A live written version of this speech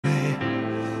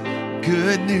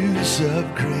Good news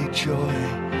of great joy,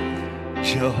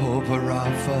 Jehovah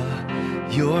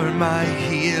Rapha, you're my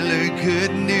healer.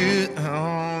 Good news,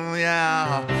 oh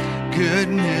yeah, good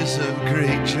news of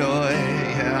great joy,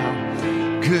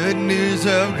 yeah, good news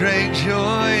of great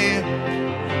joy.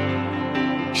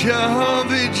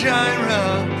 Jehovah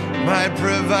Jireh, my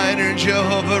provider,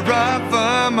 Jehovah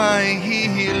Rapha, my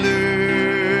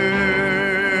healer.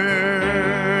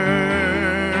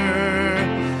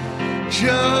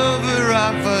 Jehovah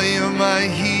Rapha, you're my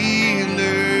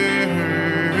healer.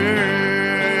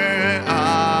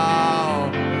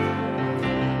 Oh,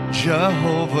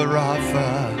 Jehovah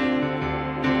Rapha,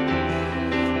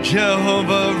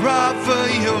 Jehovah Rapha,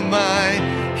 you're my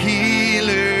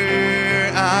healer.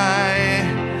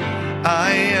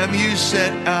 I am, you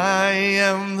said, I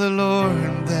am the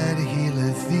Lord that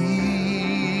healeth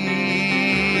thee.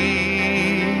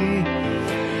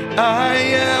 I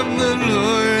am the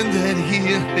Lord that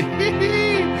healeth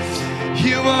thee.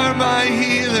 You are my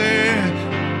healer.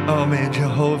 Oh man,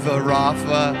 Jehovah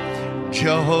Rapha,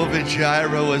 Jehovah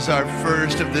Jireh was our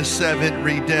first of the 7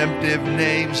 redemptive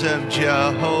names of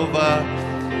Jehovah,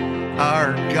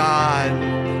 our God,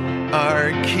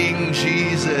 our King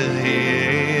Jesus.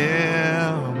 Yeah.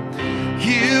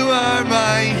 You are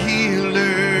my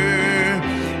healer.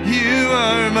 You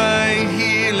are my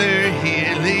healer,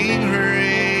 healing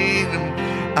rain.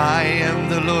 I am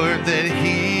the Lord that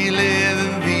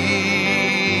healeth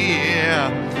thee.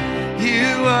 Yeah.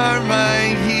 You are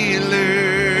my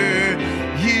healer.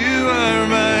 You are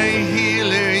my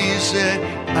healer. You said,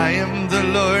 I am the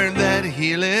Lord that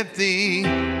healeth thee.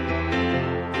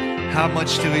 How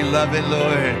much do we love it,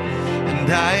 Lord?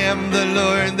 And I am the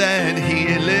Lord that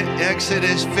healeth.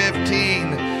 Exodus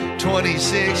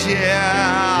 15:26.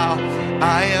 Yeah,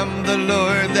 I am the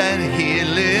Lord that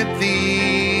healeth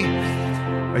thee.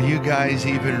 Are you guys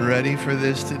even ready for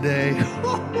this today?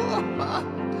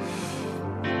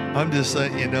 I'm just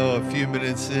letting you know, a few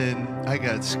minutes in, I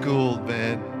got schooled,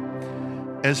 man.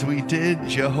 As we did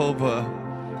Jehovah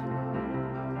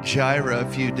Jireh a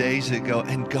few days ago,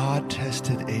 and God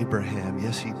tested Abraham.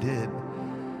 Yes, he did.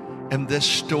 And this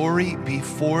story,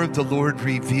 before the Lord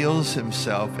reveals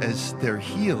himself as their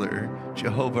healer,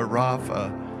 Jehovah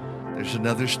Rapha, there's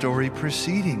another story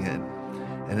preceding it.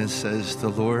 And it says, the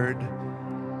Lord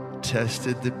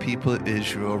tested the people of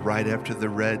Israel right after the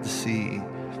Red Sea.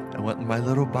 I want my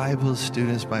little Bible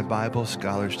students, my Bible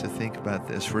scholars to think about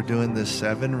this. We're doing the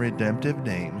 7 redemptive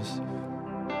names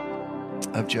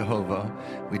of Jehovah.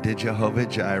 We did Jehovah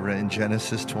Jireh in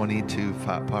Genesis 22,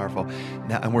 powerful.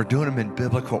 Now, and we're doing them in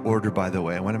biblical order, by the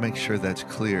way. I want to make sure that's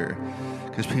clear,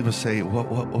 because people say,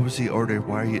 what was the order?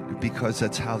 Why are you? Because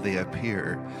that's how they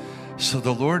appear. So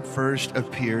the Lord first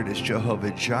appeared as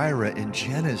Jehovah Jireh in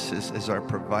Genesis as our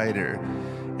provider,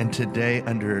 and today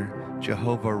under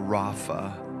Jehovah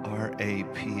Rapha,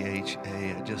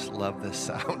 R-A-P-H-A. I just love the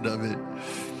sound of it.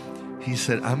 He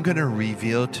said, I'm going to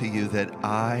reveal to you that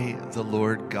I, the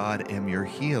Lord God, am your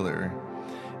healer,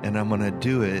 and I'm going to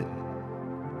do it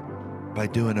by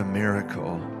doing a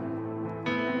miracle.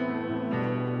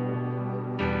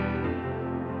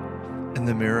 And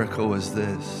the miracle was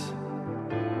this.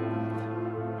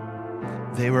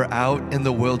 They were out in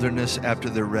the wilderness after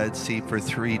the Red Sea for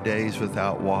 3 days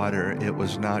without water. It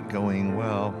was not going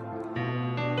well.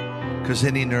 Because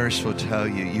any nurse will tell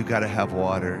you, you got to have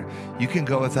water. You can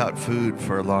go without food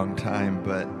for a long time,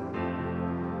 but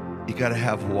you got to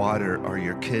have water or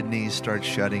your kidneys start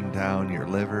shutting down, your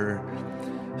liver.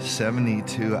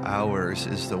 72 hours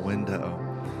is the window.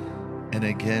 And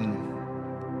again,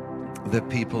 the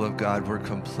people of God were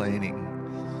complaining.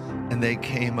 And they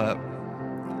came up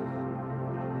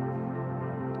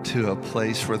to a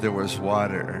place where there was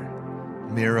water,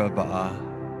 Meribah,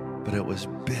 but it was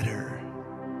bitter.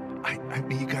 I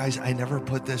mean, you guys, I never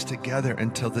put this together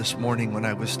until this morning when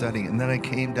I was studying. And then I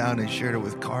came down and shared it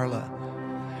with Carla.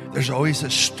 There's always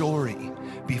a story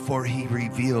before he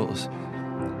reveals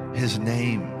his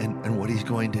name and what he's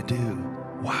going to do.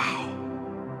 Wow.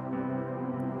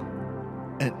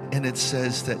 And it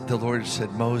says that the Lord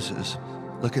said, Moses,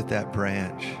 look at that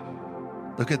branch.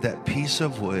 Look at that piece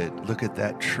of wood. Look at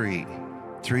that tree.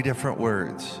 3 different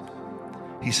words.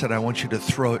 He said, I want you to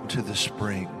throw it into the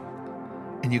spring.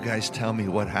 And you guys tell me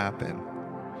what happened.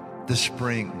 The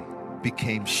spring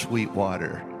became sweet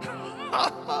water.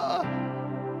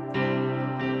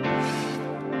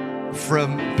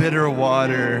 From bitter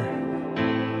water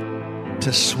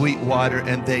to sweet water,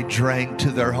 and they drank to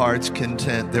their heart's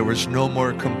content. There was no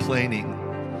more complaining.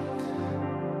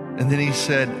 And then he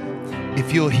said,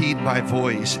 if you'll heed my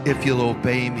voice, if you'll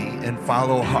obey me and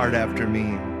follow hard after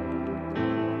me,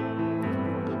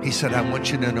 He said, I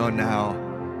want you to know now,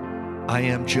 I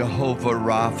am Jehovah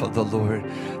Rapha, the Lord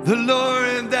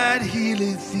that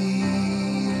healeth thee.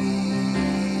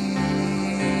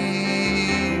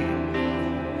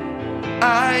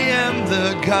 I am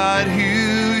the God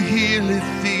who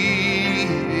healeth thee.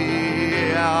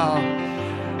 I'll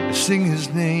sing his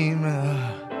name,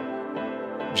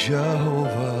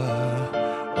 Jehovah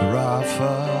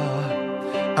Rapha.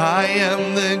 I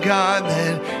am the God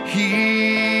that healeth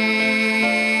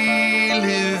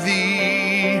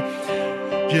thee.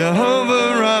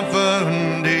 Jehovah Rapha.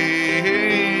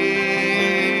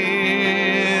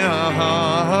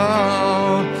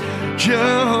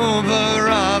 Jehovah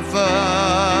Rapha.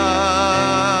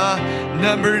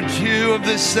 Number 2 of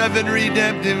the 7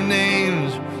 redemptive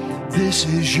names. This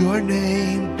is your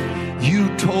name.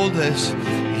 You told us,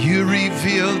 you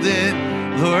revealed it.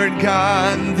 Lord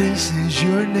God, this is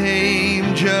your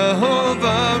name,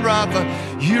 Jehovah Rapha.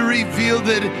 You revealed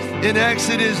it in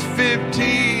Exodus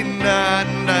 15.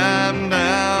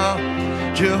 Now,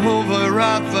 Jehovah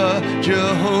Rapha,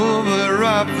 Jehovah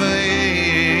Rapha,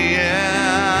 yeah.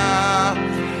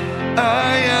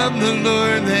 I am the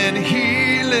Lord that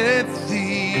healeth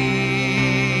thee.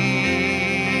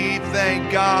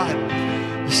 Thank God.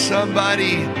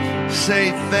 Somebody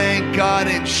say thank God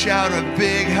and shout a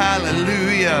big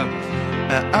hallelujah.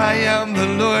 I am the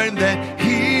Lord that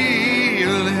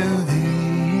healeth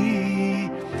thee.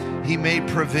 He made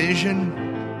provision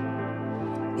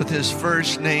with his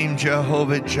first name,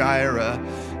 Jehovah Jireh,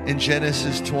 in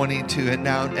Genesis 22. And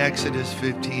now in Exodus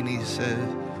 15, he says,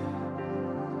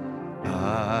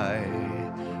 I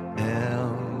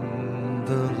am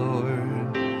the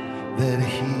Lord that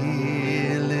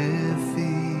healeth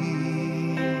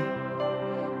thee.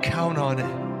 Count on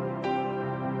it.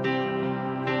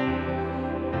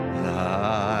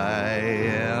 I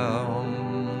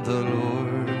am the Lord.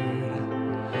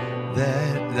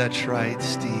 That's right,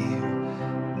 Steve.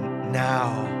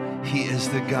 Now he is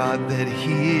the God that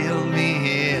healed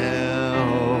me.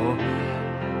 Oh,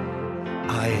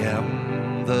 I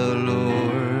am the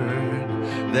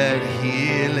Lord that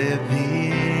healeth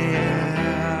thee.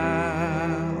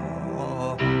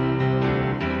 Oh.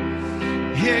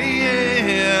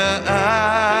 Yeah,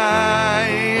 I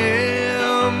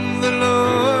am the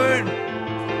Lord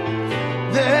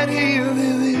that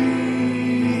healeth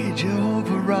thee.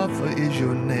 Jehovah Rapha is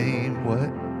your name.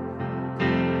 What?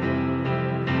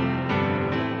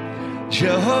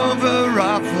 Jehovah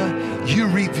Rapha, you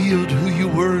revealed who you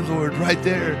were, Lord, right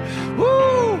there.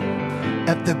 Woo!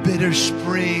 At the bitter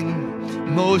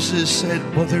spring, Moses said,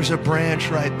 well, there's a branch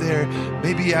right there.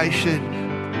 Maybe I should,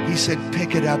 he said,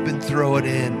 pick it up and throw it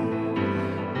in.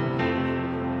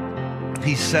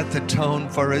 He set the tone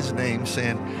for his name,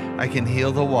 saying, I can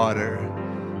heal the water.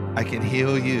 I can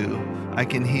heal you. I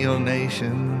can heal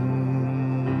nations.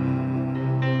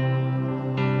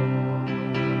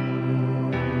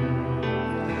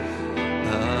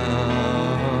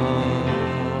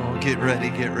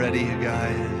 Get ready, you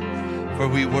guys, for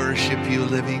we worship you,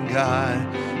 living God,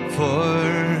 for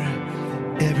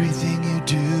everything you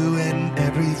do and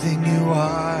everything you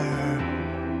are.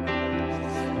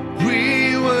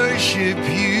 We worship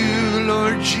you,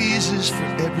 Lord Jesus, for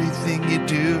everything you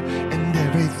do and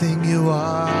everything you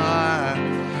are.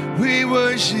 We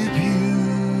worship you.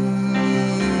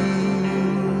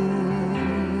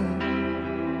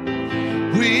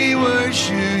 We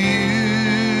worship you.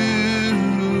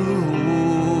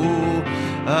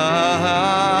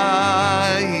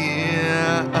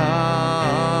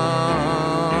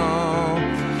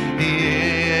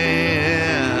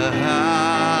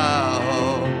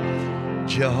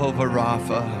 Jehovah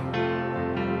Rapha.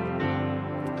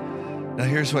 Now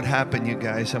here's what happened, you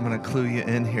guys. I'm going to clue you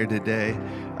in here today.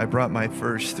 I brought my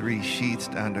first 3 sheets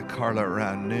down to Carla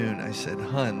around noon. I said,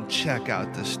 hun, check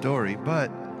out the story. But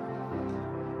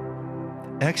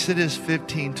Exodus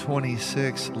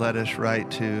 15:26 led us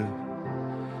right to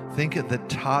think of the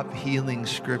top healing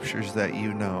scriptures that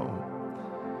you know.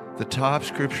 The top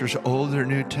scriptures, Old or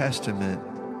New Testament.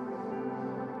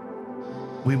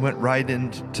 We went right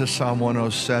into Psalm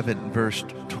 107, verse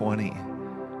 20.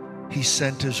 He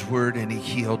sent his word and he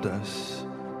healed us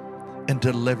and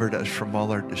delivered us from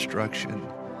all our destruction.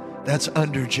 That's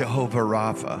under Jehovah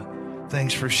Rapha.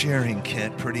 Thanks for sharing,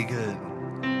 Kent. Pretty good.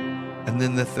 And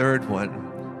then the third one,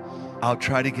 I'll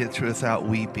try to get through without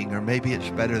weeping, or maybe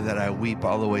it's better that I weep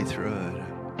all the way through it.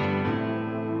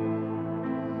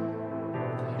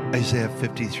 Isaiah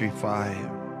 53:5.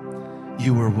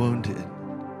 You were wounded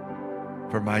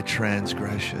for my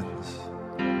transgressions.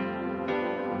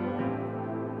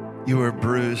 You were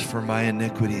bruised for my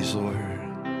iniquities, Lord.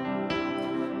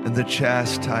 And the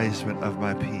chastisement of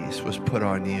my peace was put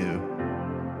on you.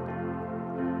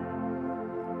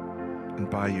 And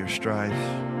by your stripes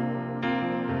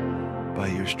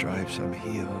I'm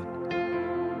healed.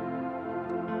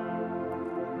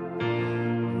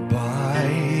 By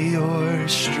your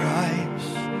stripes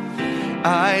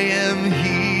I am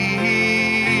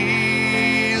healed.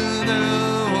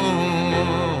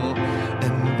 Oh,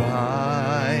 and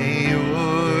by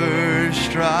your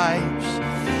stripes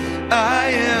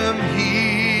I am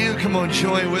healed. Come on,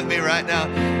 join with me right now.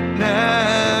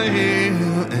 Now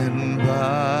healed. And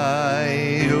by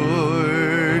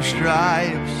your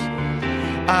stripes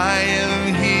I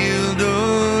am healed,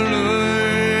 oh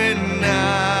Lord,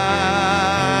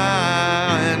 now.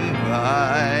 And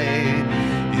by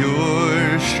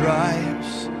your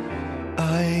stripes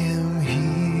I am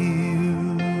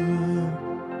healed.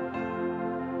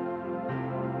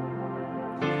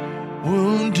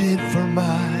 Wounded for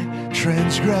my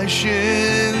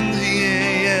transgressions,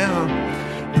 yeah,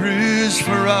 bruised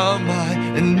for all my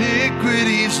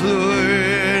iniquities, Lord.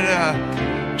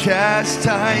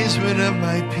 Chastisement of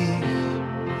my peace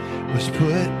was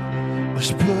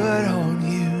put on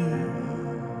you.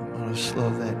 I'm gonna slow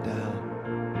that down.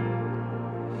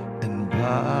 And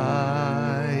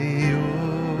by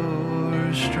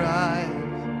your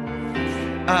stripes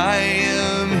I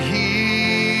am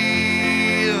healed.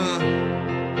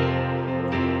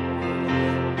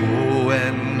 Oh,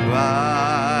 and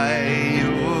by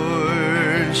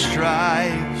your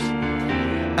stripes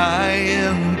I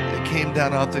am. Came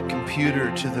down off the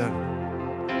computer to the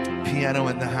piano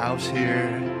in the house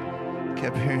here.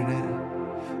 Kept hearing it.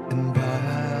 And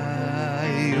by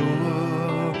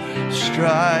your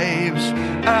stripes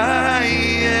I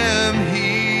am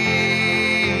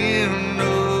healed.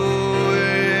 Oh,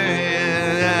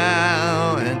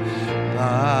 yeah. And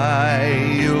by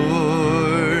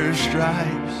your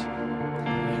stripes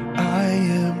I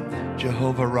am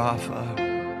Jehovah Rapha.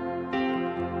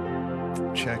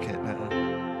 Check it now.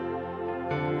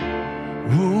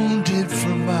 Wounded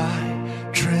for my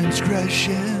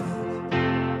transgression,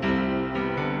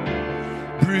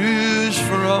 bruised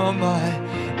for all my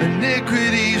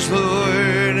iniquities,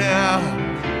 Lord. Now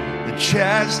the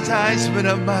chastisement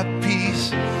of my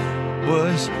peace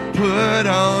was put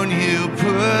on you,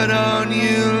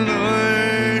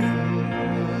 Lord.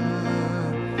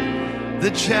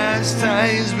 The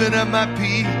chastisement of my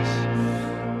peace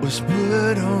was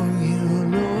put on you,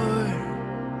 Lord.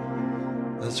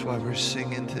 That's why we're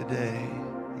singing today.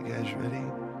 You guys ready?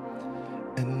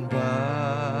 And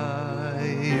by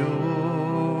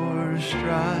your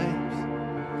stripes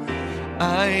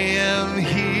I am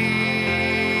healed.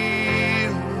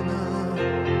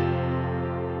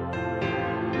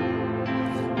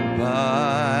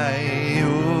 By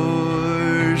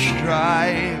your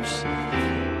stripes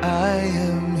I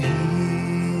am healed.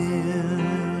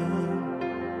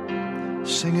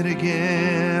 Sing it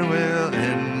again. Well,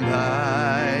 and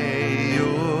by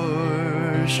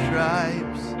your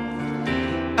stripes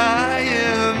I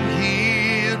am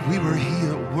healed. We were healed.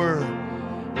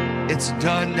 It's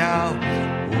done now.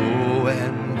 Oh,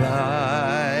 and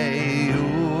by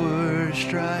your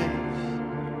stripes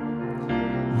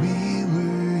we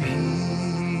were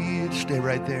healed. Stay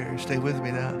right there. Stay with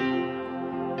me now.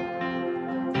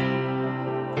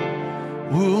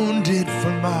 Wounded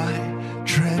for my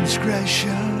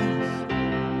transgressions,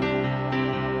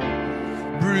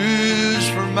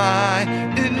 bruised for my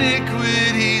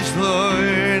iniquities,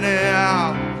 Lord.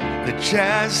 Now the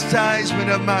chastisement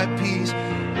of my peace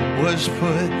was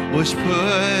put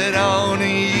on you.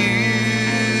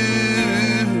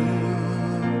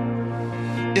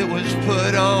 It was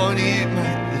put on you.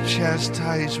 The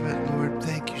chastisement, Lord.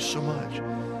 Thank you so much.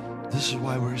 This is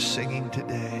why we're singing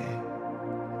today.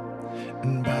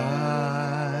 And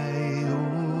by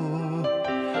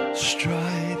your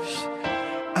stripes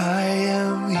I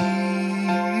am healed.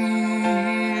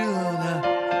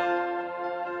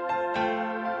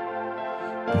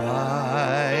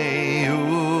 By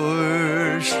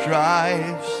your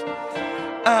stripes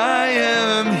I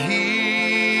am healed.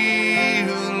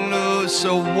 Oh,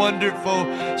 so wonderful,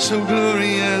 so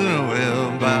glorious.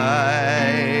 Well,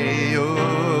 by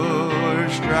your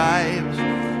stripes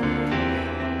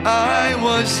I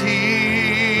was healed.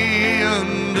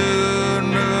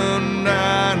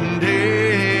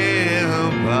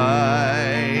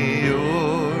 By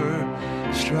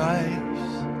your stripes.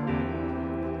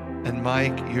 And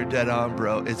Mike, you're dead on,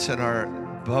 bro. It's in our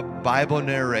Bible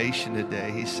narration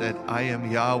today. He said, I am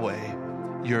Yahweh,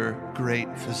 your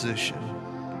great physician.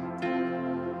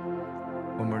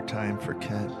 One more time for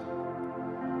Kent.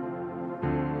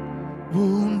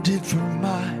 Wounded for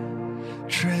my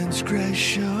transgression,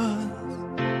 transgressions,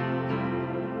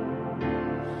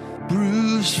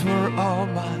 bruised for all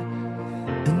my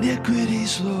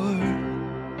iniquities, Lord.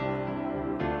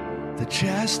 The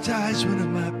chastisement of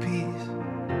my peace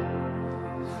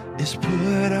is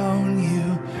put on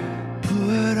you,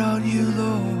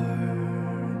 Lord.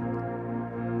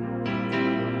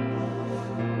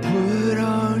 Put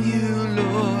on you,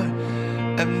 Lord.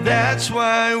 And that's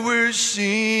why we're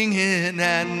singing,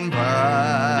 and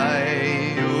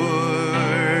by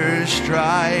your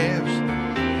stripes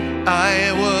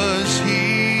I was healed.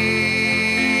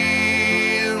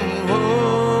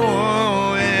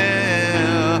 Oh,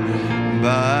 yeah.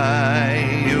 By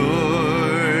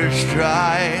your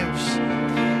stripes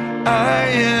I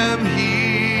am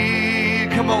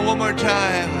healed. Come on, one more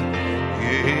time.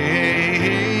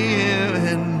 Yeah,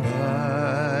 and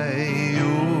by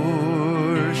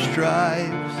your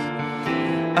stripes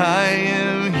I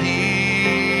am healed.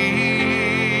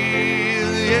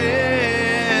 Yeah,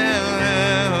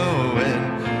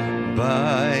 and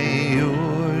by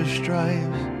your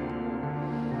stripes.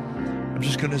 I'm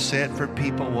just going to say it for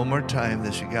people one more time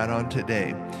that you got on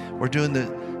today. We're doing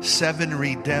the 7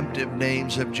 redemptive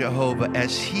names of Jehovah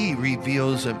as he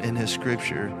reveals them in his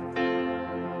scripture.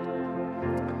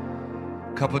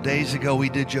 A couple days ago, we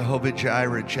did Jehovah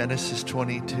Jireh, Genesis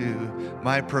 22,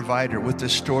 my provider, with the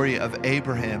story of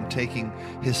Abraham taking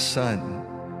his son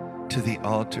to the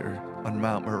altar on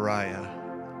Mount Moriah.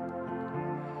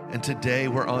 And today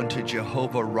we're on to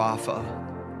Jehovah Rapha.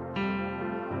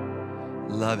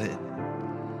 Love it.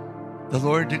 The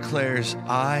Lord declares,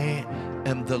 I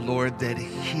am the Lord that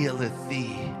healeth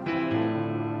thee.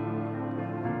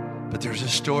 But there's a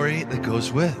story that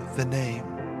goes with the name.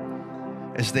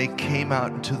 As they came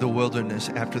out into the wilderness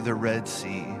after the Red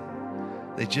Sea,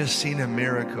 they just seen a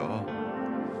miracle.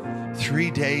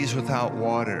 3 days without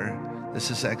water. This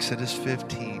is Exodus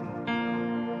 15.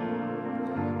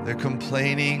 They're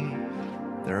complaining.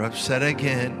 They're upset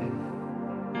again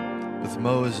with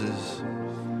Moses.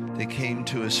 They came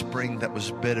to a spring that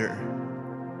was bitter,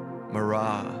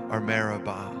 Marah or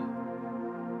Meribah.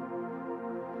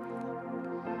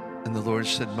 And the Lord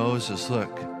said, Moses,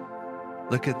 look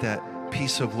at that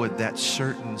piece of wood, that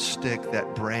certain stick,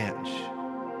 that branch.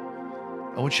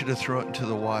 I want you to throw it into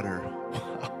the water.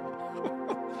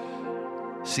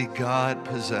 See, God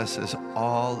possesses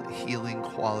all healing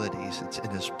qualities. It's in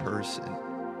his person.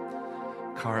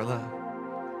 Carla,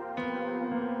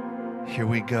 here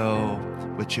we go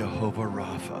with Jehovah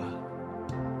Rapha.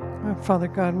 Father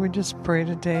God, we just pray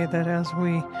today that as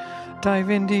we dive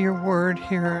into your word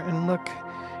here and look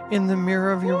in the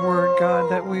mirror of your word, God,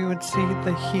 that we would see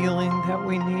the healing that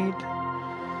we need.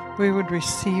 We would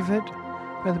receive it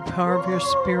by the power of your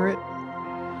Spirit,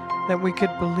 that we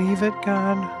could believe it,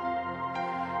 God.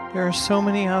 There are so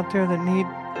many out there that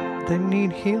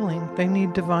need healing. They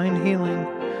need divine healing.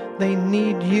 They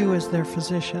need you as their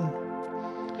physician.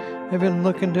 They've been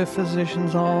looking to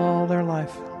physicians all their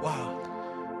life. Wow.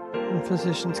 And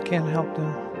physicians can't help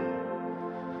them.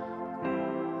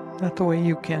 Not the way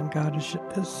you can, God.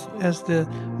 As the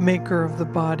maker of the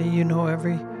body, you know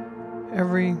every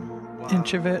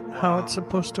inch of it, how it's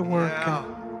supposed to work. Yeah.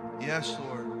 Yes,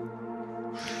 Lord.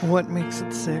 What makes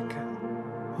it sick?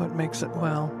 What makes it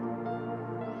well?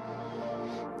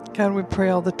 God, we pray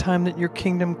all the time that your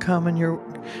kingdom come and your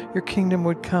kingdom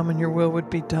would come and your will would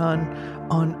be done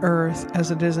on earth as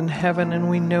it is in heaven. And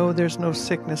we know there's no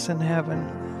sickness in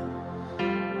heaven.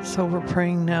 So we're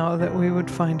praying now that we would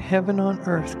find heaven on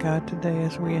earth, God, today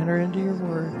as we enter into your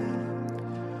word.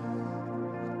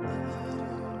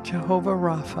 Jehovah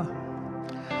Rapha,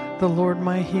 the Lord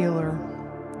my healer,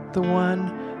 the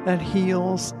one that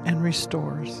heals and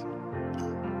restores.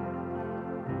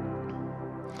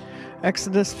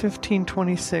 Exodus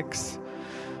 15:26.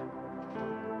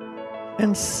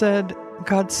 And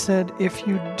God said, if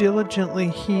you diligently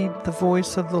heed the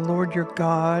voice of the Lord your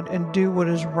God and do what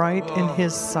is right in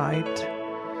his sight,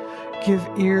 give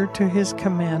ear to his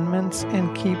commandments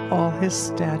and keep all his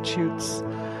statutes,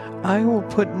 I will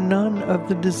put none of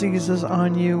the diseases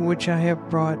on you which I have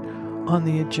brought on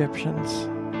the Egyptians.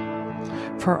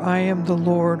 For I am the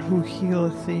Lord who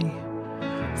healeth thee.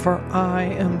 For I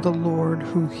am the Lord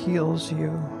who heals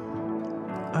you.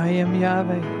 I am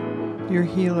Yahweh, your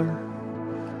healer.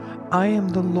 I am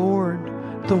the Lord,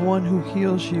 the one who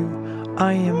heals you.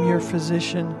 I am your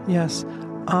physician. Yes,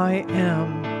 I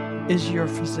am is your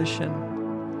physician.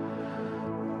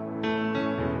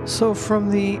 So from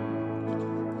the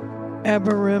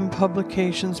Abarim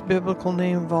Publications Biblical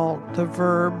Name Vault, the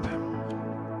verb,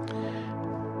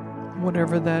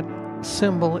 whatever that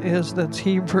symbol is that's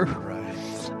Hebrew,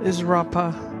 is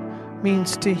Rapha,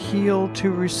 means to heal,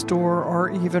 to restore, or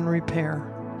even repair.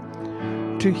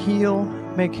 To heal,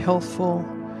 make healthful,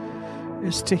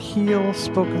 is to heal,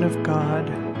 spoken of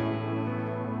God.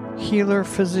 Healer,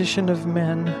 physician of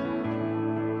men.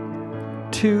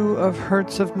 2 of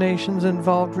hurts of nations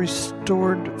involved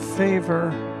restored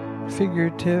favor,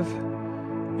 figurative,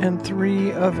 and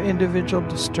 3 of individual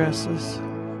distresses.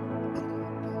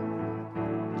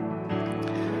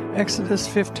 Exodus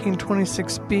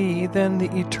 15:26b, then the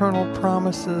eternal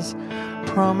promises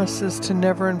to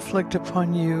never inflict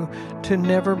upon you, to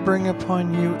never bring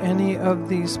upon you any of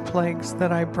these plagues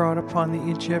that I brought upon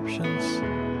the Egyptians.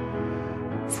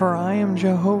 For I am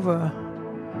Jehovah,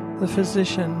 the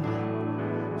physician.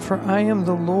 For I am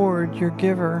the Lord, your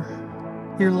giver,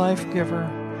 your life giver.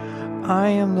 I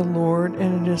am the Lord,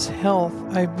 and it is health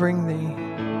I bring thee.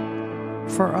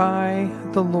 For I,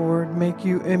 the Lord, make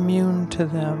you immune to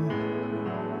them.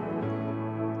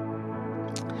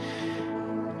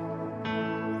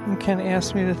 And Ken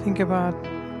asked me to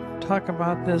talk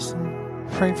about this and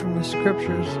pray from the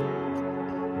scriptures.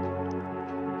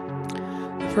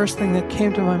 The first thing that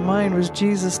came to my mind was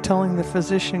Jesus telling the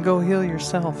physician, go heal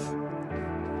yourself.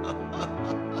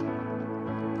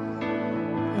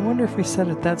 I wonder if he said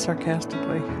it that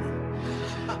sarcastically.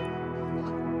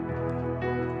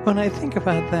 When I think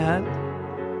about that,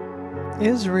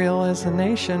 Israel as a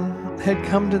nation had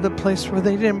come to the place where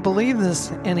they didn't believe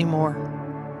this anymore.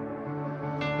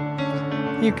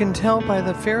 You can tell by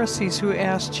the Pharisees who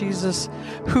asked Jesus,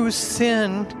 who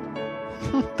sinned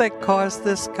that caused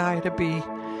this guy to be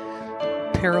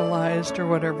paralyzed or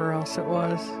whatever else it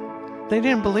was. They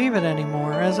didn't believe it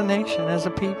anymore as a nation, as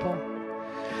a people.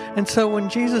 And so when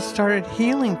Jesus started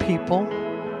healing people,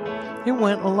 it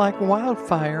went like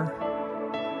wildfire.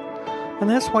 And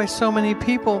that's why so many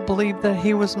people believed that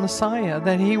he was Messiah,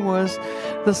 that he was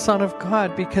the Son of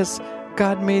God, because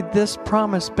God made this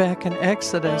promise back in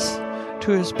Exodus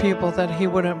to his people that he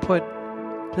wouldn't put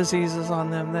diseases on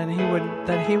them, that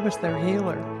he was their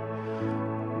healer.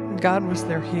 God was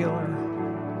their healer.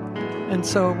 And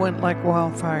so it went like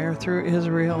wildfire through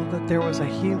Israel that there was a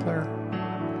healer,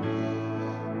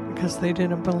 because they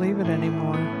didn't believe it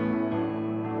anymore.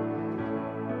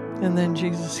 And then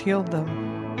Jesus healed them.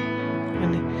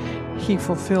 And he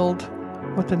fulfilled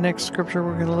what the next scripture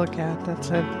we're going to look at that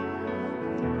said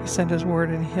he sent his word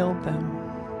and healed them.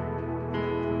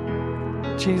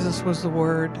 Jesus was the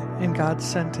word, and God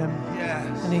sent him.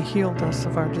 Yes. And he healed us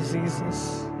of our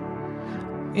diseases.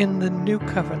 In the new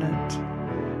covenant,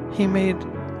 he made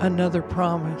another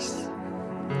promise.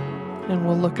 And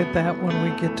we'll look at that when we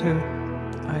get to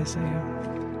Isaiah.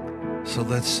 So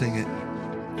let's sing it.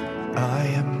 I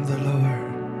am the Lord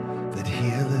that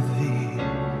healeth thee.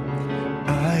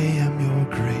 I am your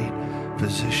great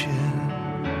physician.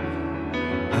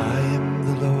 I am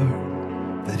the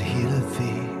Lord that healeth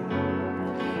thee.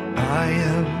 I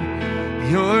am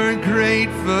your great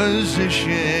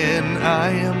physician.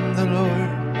 I am the Lord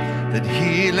that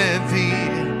healeth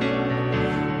thee.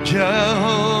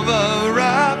 Jehovah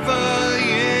Rapha,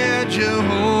 yeah,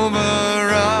 Jehovah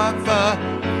Rapha,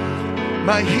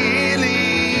 my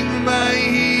healing, my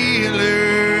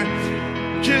healer.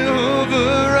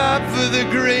 Jehovah Rapha, the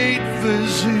great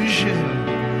physician.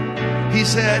 He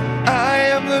said, I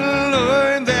am the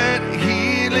Lord that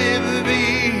healeth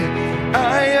thee.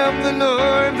 I am the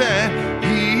Lord that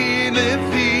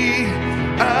healeth thee.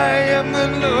 I am the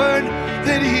Lord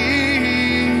that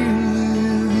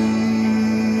healeth thee.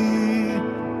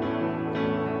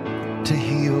 To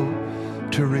heal,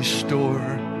 to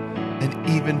restore, and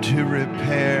even to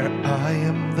repair. I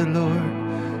am the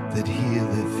Lord that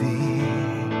healeth thee.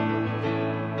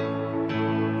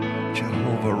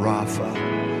 Jehovah Rapha,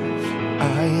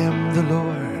 I am the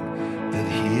Lord that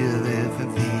healeth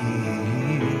thee.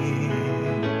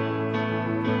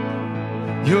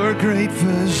 Your great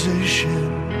physician.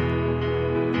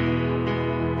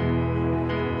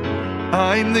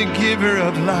 I'm the giver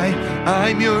of life.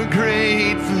 I'm your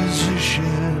great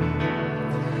physician.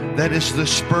 That is the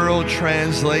Sproul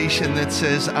translation that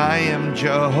says, I am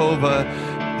Jehovah,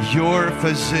 your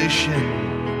physician.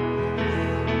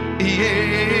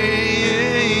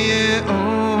 Yeah.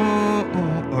 Oh.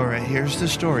 All right, here's the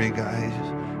story, guys.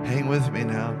 Hang with me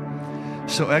now.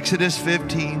 So Exodus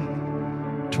 15,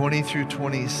 20 through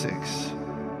 26.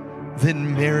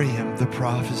 Then Miriam, the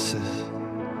prophetess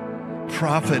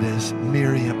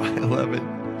Miriam, I love it,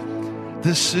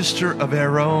 the sister of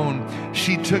Aaron,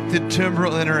 she took the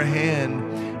timbrel in her hand,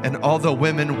 and all the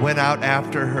women went out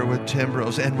after her with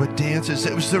timbrels and with dances.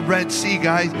 It was the Red Sea,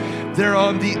 guys. They're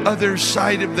on the other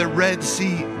side of the Red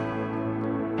Sea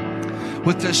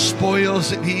with the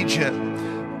spoils of Egypt.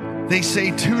 They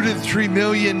say 2 to 3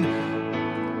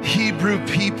 million Hebrew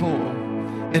people.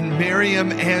 And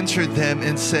Miriam answered them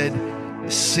and said,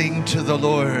 sing to the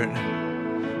Lord.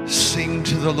 Sing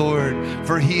to the Lord,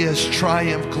 for he has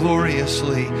triumphed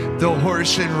gloriously. The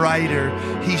horse and rider,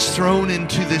 he's thrown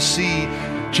into the sea.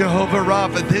 Jehovah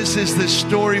Rapha, this is the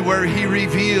story where he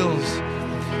reveals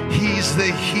he's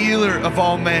the healer of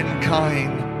all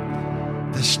mankind.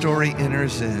 The story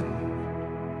enters in.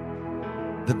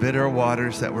 The bitter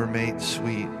waters that were made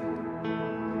sweet.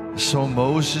 So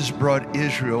Moses brought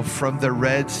Israel from the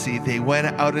Red Sea. They went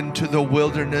out into the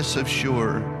wilderness of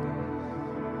Shur.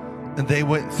 And they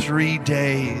went 3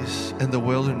 days in the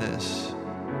wilderness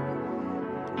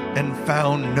and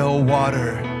found no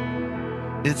water.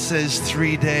 It says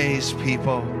 3 days,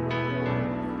 people.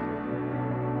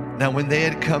 Now, when they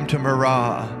had come to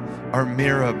Meribah,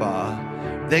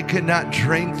 they could not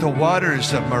drink the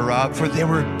waters of Meribah, for they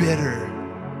were bitter.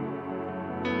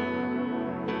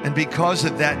 And because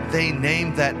of that, they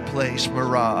named that place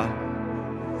Meribah.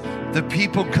 The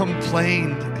people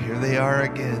complained. Here they are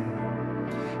again.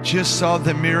 Just saw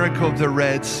the miracle of the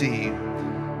Red Sea.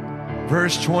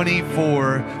 Verse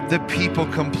 24, the people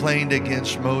complained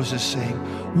against Moses, saying,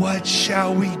 what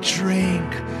shall we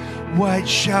drink? What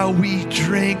shall we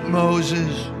drink,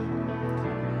 Moses?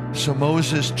 So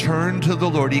Moses turned to the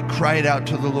Lord. He cried out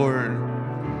to the Lord.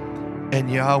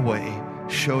 And Yahweh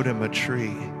showed him a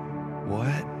tree.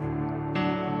 What?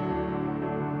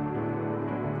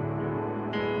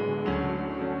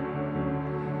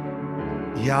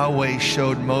 Yahweh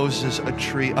showed Moses a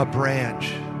tree, a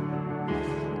branch.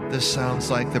 This sounds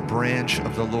like the branch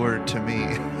of the Lord to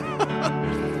me.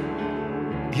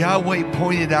 Yahweh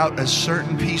pointed out a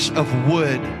certain piece of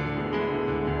wood.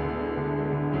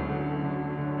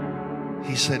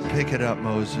 He said, pick it up,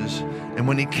 Moses. And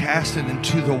when he cast it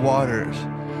into the waters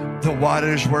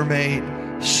were made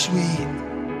sweet.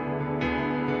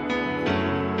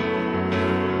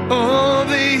 Oh,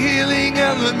 the healing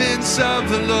elements of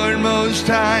the Lord Most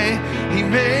High. He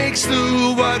makes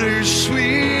the waters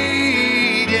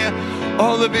sweet. Yeah,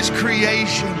 all of his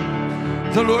creation,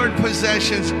 the Lord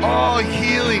possessions, all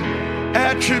healing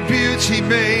attributes he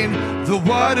made. The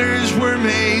waters were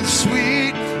made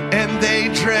sweet, and they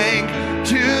drank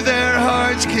to their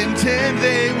heart's content.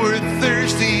 They were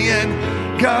thirsty, and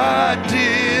God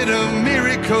did a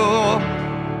miracle.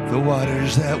 The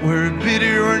waters that were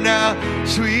bitter are now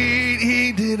sweet.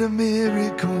 He did a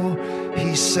miracle.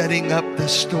 He's setting up the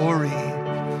story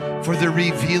for the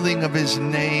revealing of his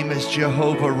name as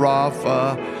Jehovah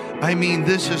Rapha. I mean,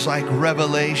 this is like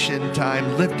revelation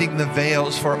time, lifting the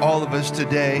veils for all of us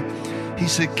today. He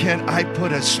said, can I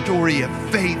put a story of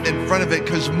faith in front of it?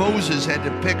 Because Moses had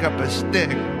to pick up a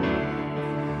stick.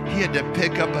 He had to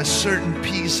pick up a certain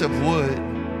piece of wood.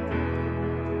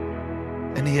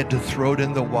 And he had to throw it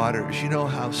in the waters. You know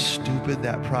how stupid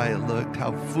that probably looked,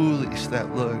 how foolish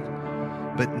that looked.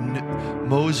 But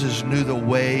Moses knew the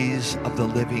ways of the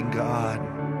living God.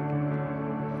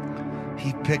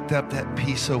 He picked up that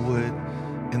piece of wood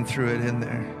and threw it in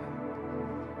there.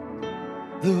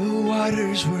 The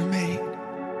waters were made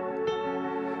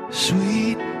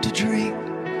sweet to drink,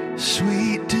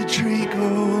 sweet to drink.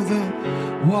 Oh, the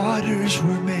waters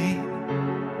were made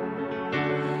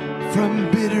from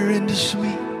bitter into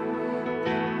sweet.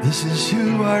 This is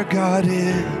who our God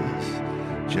is.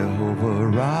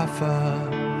 Jehovah Rapha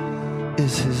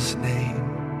is his name,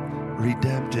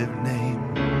 redemptive name.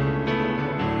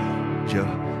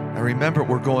 Now remember,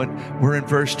 we're in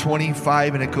verse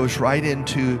 25, and it goes right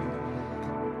into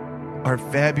our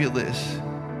fabulous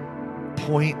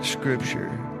point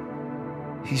scripture.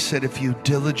 He said, if you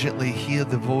diligently hear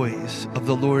the voice of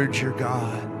the Lord your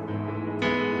God,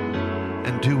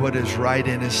 and do what is right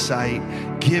in his sight,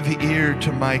 give ear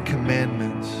to my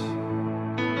commandments,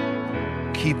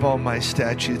 keep all my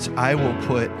statutes, I will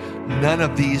put none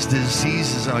of these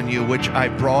diseases on you which I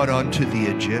brought onto the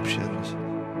Egyptians.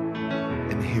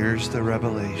 And here's the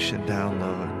revelation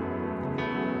download.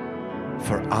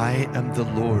 For I am the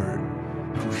Lord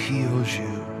who heals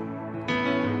you.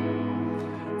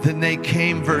 Then they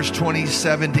came, verse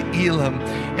 27, to Elim,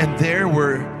 and there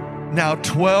were now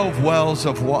 12 wells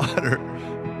of water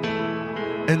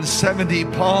and 70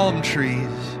 palm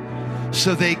trees.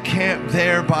 So they camped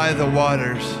there by the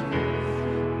waters.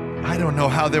 I don't know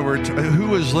how they were, who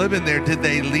was living there. Did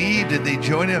they leave? Did they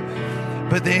join him?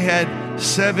 But they had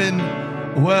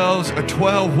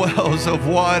 12 wells of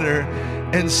water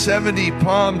and 70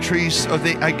 palm trees. So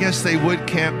I guess they would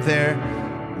camp there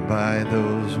by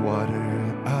those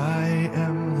waters. I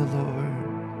am the Lord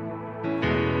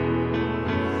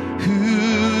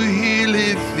who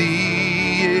healeth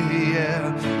thee.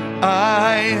 Yeah.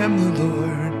 I am the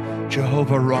Lord,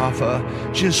 Jehovah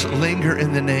Rapha. Just linger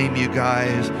in the name, you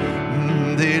guys.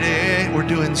 We're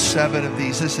doing 7 of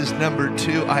these. This is number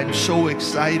 2. I'm so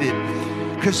excited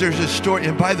because there's a story.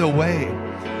 And by the way,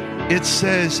 it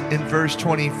says in verse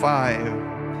 25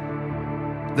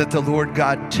 that the Lord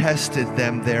God tested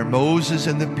them there, Moses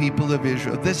and the people of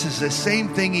Israel. This is the same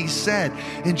thing he said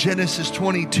in Genesis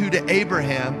 22 to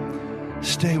Abraham.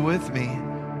 Stay with me.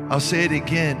 I'll say it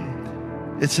again.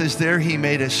 It says there he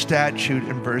made a statute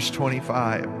in verse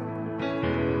 25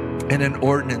 and an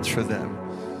ordinance for them.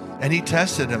 And he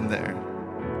tested them there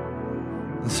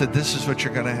and said, this is what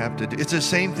you're going to have to do. It's the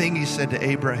same thing he said to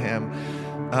Abraham.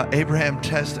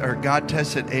 God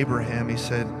tested Abraham. He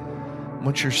said, I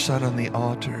want your son on the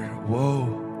altar. Whoa.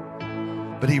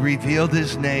 But he revealed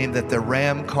his name, that the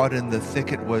ram caught in the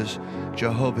thicket was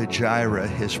Jehovah Jireh,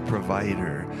 his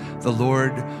provider. The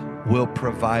Lord will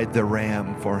provide the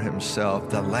ram for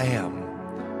himself, the lamb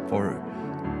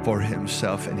for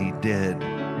himself, and he did.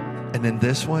 And in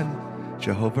this one,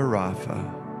 Jehovah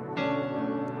Rapha,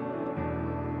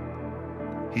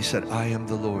 he said, I am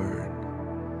the Lord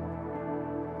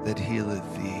that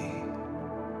healeth thee,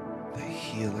 the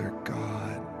healer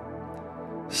God.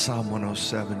 Psalm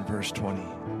 107, verse 20.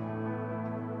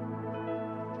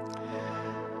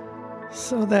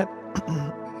 So that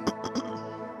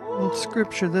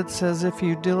scripture that says, if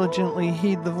you diligently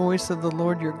heed the voice of the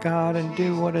Lord your God and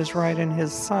do what is right in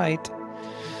his sight,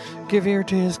 give ear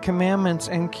to his commandments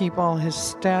and keep all his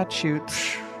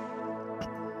statutes.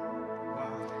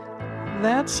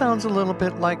 That sounds a little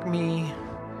bit like me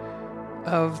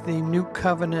of the new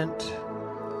covenant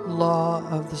law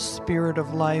of the Spirit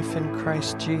of life in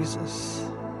Christ Jesus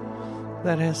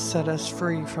that has set us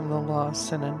free from the law of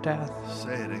sin and death.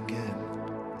 Say it again.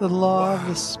 The law of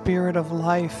the Spirit of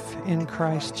life in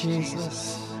Christ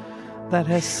Jesus that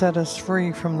has set us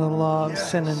free from the law of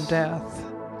sin and death.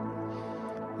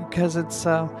 Because it's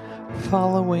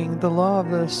following the law of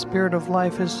the Spirit of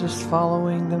life is just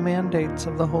following the mandates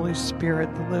of the Holy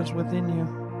Spirit that lives within you.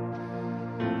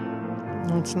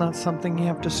 And it's not something you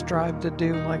have to strive to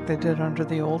do like they did under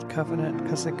the old covenant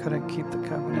because they couldn't keep the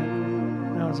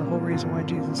covenant. That was the whole reason why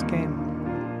Jesus came.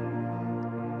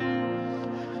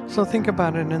 So think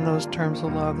about it in those terms, the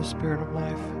law of the Spirit of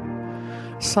life.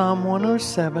 Psalm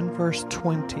 107, verse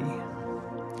 20.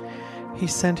 He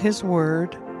sent his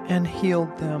word and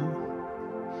healed them.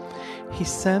 He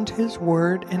sent his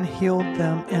word and healed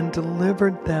them and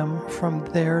delivered them from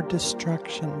their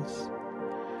destructions.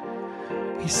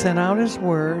 He sent out his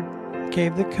word,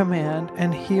 gave the command,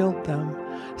 and healed them,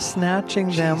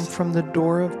 snatching them from the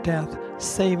door of death,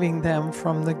 saving them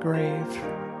from the grave.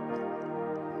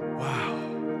 Wow.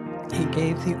 He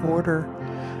gave the order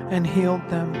and healed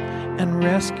them and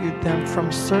rescued them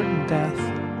from certain death.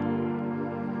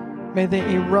 May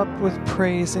they erupt with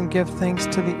praise and give thanks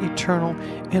to the Eternal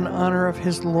in honor of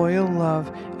his loyal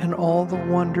love and all the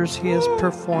wonders he has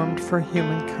performed for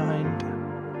humankind.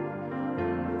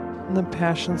 And the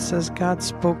Passion says, God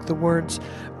spoke the words,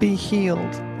 "Be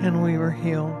healed," and we were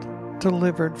healed,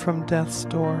 delivered from death's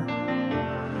door.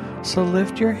 So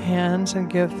lift your hands and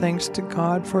give thanks to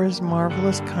God for his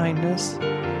marvelous kindness,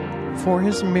 for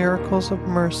his miracles of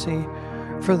mercy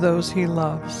for those he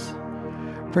loves.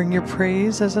 Bring your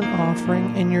praise as an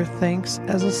offering and your thanks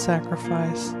as a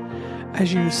sacrifice,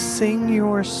 as you sing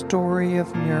your story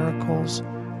of miracles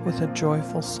with a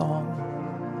joyful song.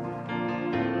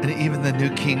 And even the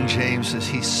New King James says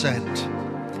he sent.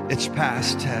 It's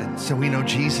past tense, so we know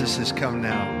Jesus has come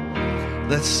now.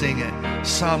 Let's sing it.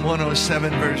 Psalm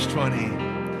 107, verse 20.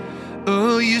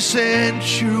 Oh, you sent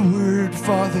your word,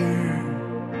 Father,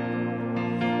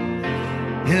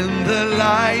 in the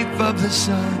life of the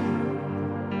Son.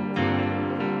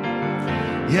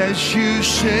 Yes, you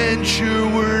sent your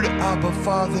word, Abba,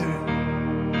 Father,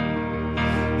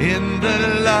 in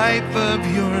the life of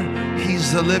your,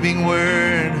 he's the living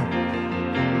word.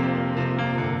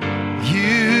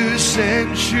 You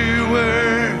sent your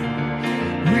word,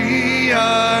 we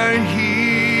are healed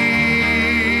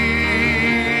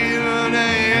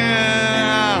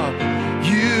now.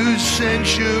 You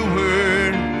sent your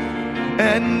word,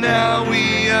 and now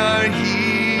we are healed,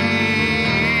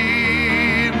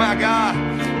 my God.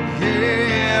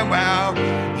 Yeah, wow.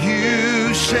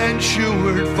 You sent your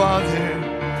word, Father,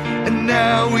 and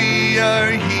now we are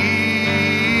healed.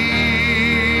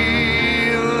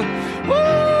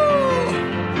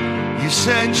 Woo! You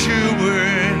sent your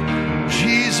word.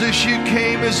 Jesus, you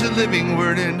came as a living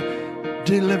word and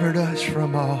delivered us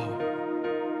from all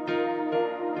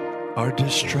our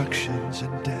destructions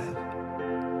and death.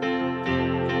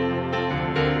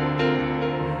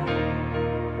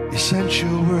 You sent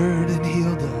your word and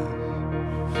healed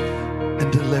us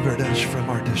and delivered us from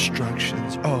our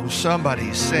destructions. Oh,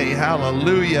 somebody say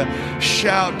hallelujah.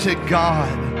 Shout to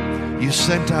God. You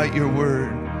sent out your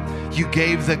word. You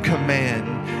gave the command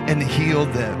and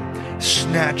healed them,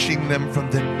 snatching them from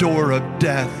the door of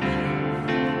death.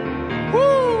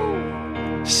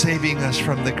 Woo! Saving us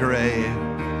from the grave.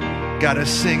 Gotta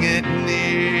sing it.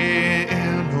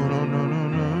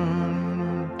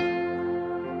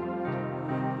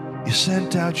 You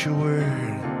sent out your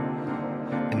word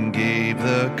and gave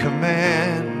the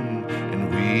command, and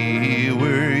we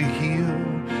were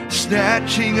healed,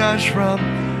 snatching us from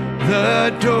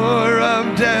the door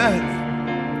of death,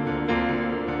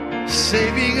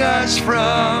 saving us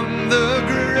from the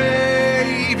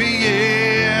grave.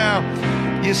 Yeah,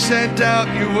 you sent out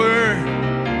your word,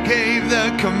 gave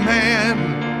the command,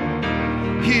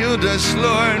 healed us,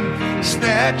 Lord,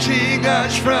 snatching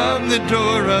us from the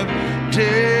door of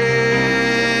death,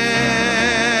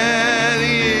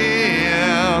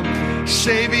 yeah,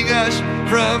 saving us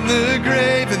from the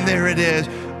grave. And there it is.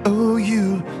 Oh,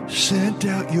 you sent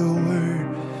out your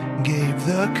word, gave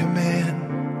the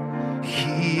command,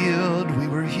 healed, we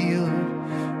were healed,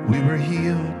 we were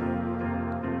healed.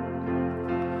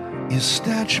 You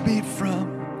snatched me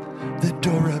from the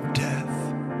door of death,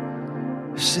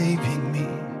 saving me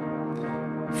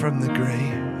from the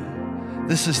grave.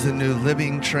 This is the New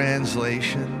Living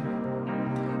Translation,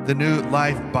 the New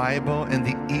Life Bible, and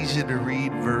the easy to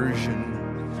read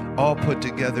version, all put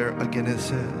together. Again, it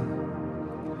says,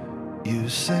 you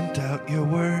sent out your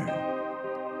word.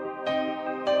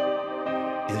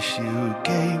 Yes, you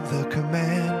gave the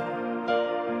command.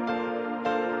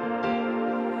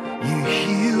 You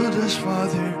healed us,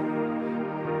 Father,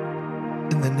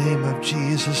 in the name of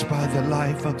Jesus, by the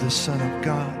life of the Son of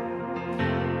God.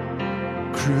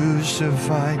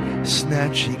 Crucified,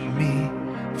 snatching me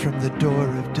from the door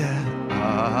of death.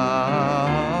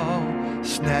 Oh,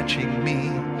 snatching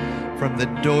me from the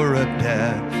door of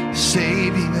death,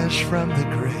 saving us from the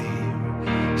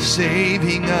grave,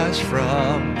 saving us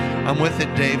from, I'm with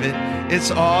it, David. It's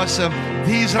awesome.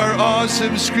 These are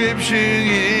awesome scriptures.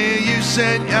 Yeah, you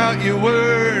sent out your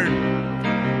word.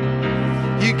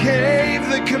 You gave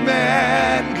the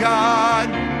command, God.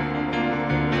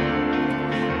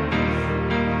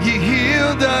 You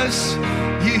healed us.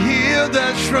 You healed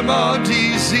us from all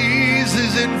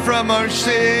diseases and from our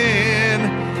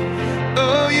sin.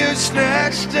 Oh, you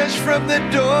snatched us from the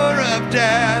door of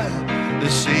death,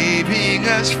 saving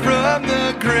us from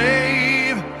the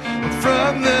grave,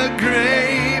 from the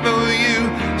grave. Oh, you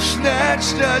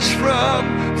snatched us from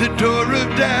the door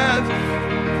of death,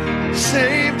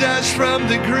 saved us from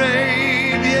the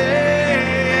grave,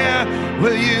 yeah.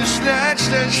 Well, you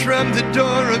snatched us from the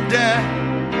door of death,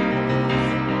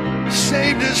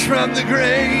 saved us from the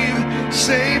grave,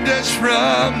 saved us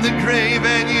from the grave,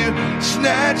 and you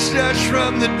snatched us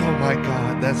from the... Oh my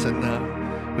God, that's enough.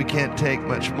 We can't take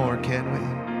much more, can we?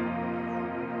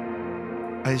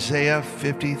 Isaiah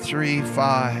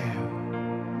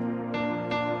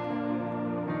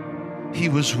 53:5. He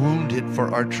was wounded for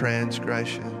our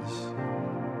transgressions.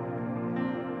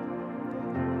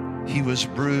 He was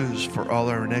bruised for all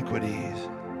our iniquities.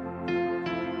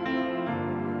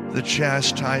 The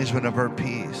chastisement of our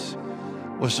peace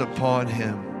was upon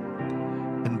him,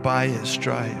 and by his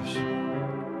stripes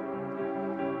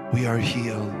we are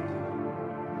healed.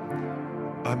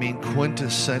 I mean,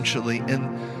 quintessentially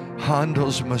in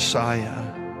Handel's Messiah,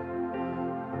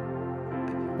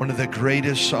 one of the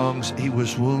greatest songs, he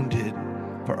was wounded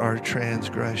for our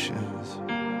transgressions.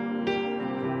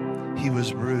 He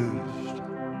was bruised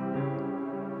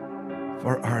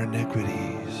for our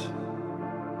iniquities,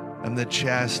 and the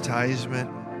chastisement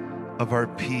of our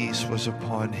peace was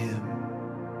upon him.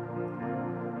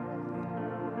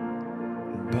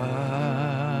 By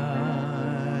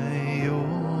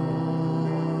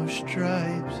your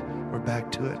stripes, we're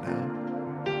back to it now.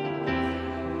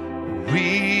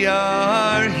 We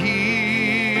are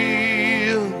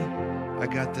healed. I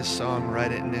got this song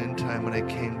right at noontime when it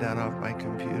came down off my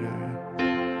computer.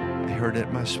 I heard it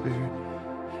in my spirit.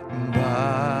 By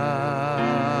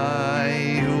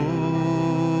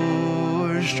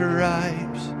your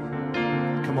stripes.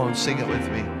 Come on, sing it with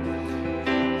me.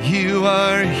 You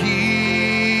are here,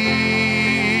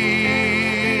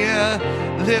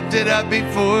 lifted up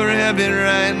before heaven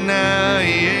right now,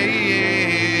 yeah,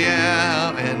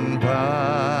 yeah. And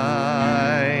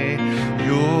by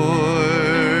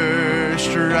your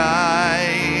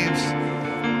stripes,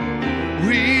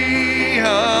 we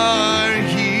are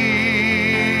healed.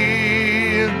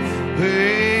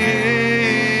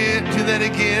 Hey, do that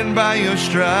again. By your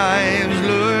stripes,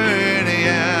 Lord,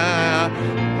 yeah.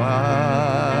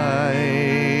 by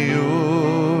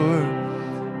your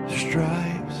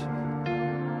stripes.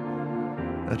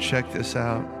 Now check this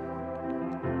out.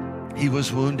 He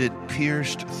was wounded,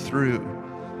 pierced through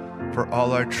for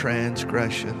all our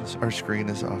transgressions. Our screen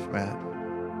is off, Matt.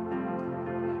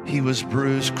 He was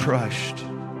bruised, crushed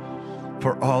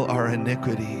for all our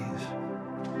iniquities.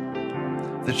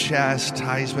 The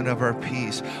chastisement of our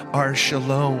peace, our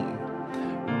shalom,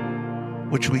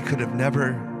 which we could have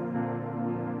never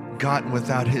gotten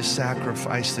without his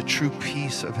sacrifice, the true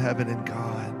peace of heaven and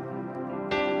God.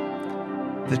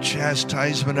 The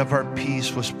chastisement of our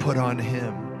peace was put on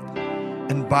him,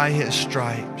 and by his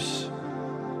stripes,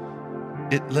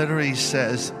 it literally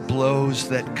says blows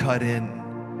that cut in.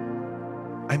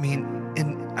 I mean,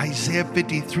 in Isaiah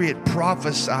 53, it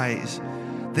prophesies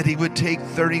that he would take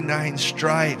 39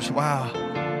 stripes. Wow.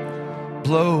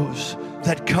 Blows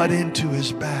that cut into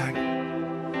his back.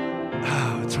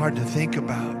 Wow, it's hard to think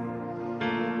about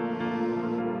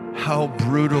how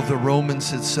brutal the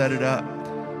Romans had set it up.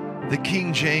 The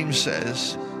King James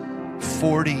says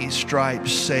 40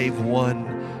 stripes save one,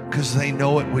 because they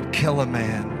know it would kill a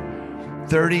man.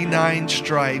 39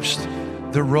 stripes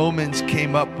the Romans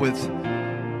came up with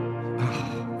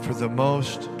for the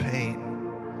most pain.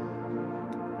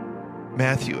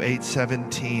 Matthew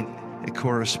 8:17, it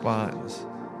corresponds.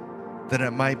 That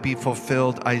it might be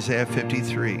fulfilled, Isaiah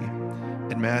 53.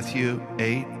 In Matthew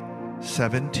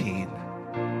 8:17,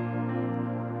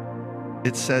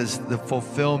 it says the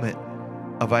fulfillment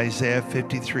of Isaiah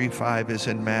 53:5 is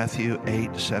in Matthew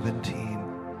 8:17.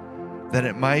 That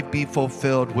it might be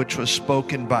fulfilled which was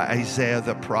spoken by Isaiah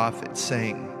the prophet,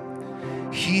 saying,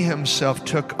 he himself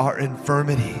took our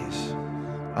infirmities.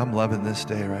 I'm loving this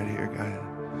day right here, guys.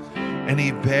 And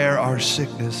he bare our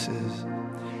sicknesses.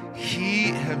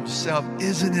 He himself,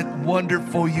 isn't it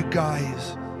wonderful, you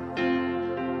guys?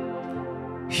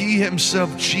 He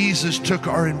himself, Jesus, took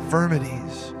our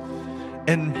infirmities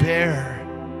and bare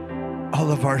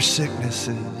all of our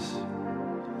sicknesses.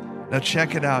 Now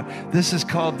check it out. This is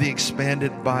called the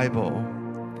Expanded Bible.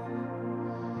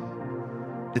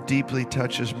 It deeply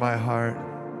touches my heart.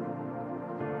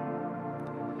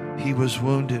 He was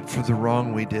wounded for the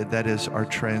wrong we did, that is, our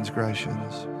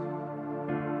transgressions.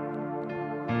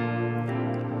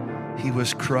 He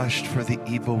was crushed for the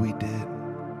evil we did,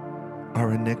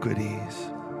 our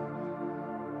iniquities.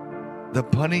 The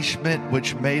punishment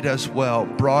which made us well,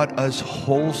 brought us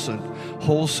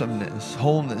wholesomeness,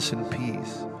 wholeness, and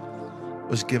peace,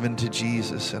 was given to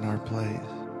Jesus in our place.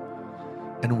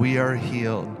 And we are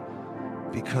healed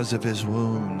because of his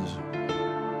wounds.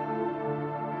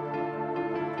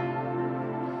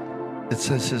 It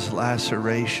says his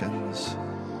lacerations.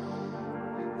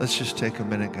 Let's just take a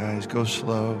minute, guys. Go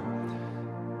slow.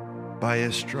 By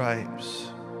his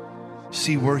stripes.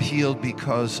 See, we're healed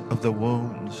because of the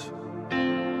wounds.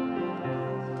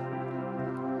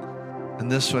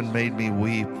 And this one made me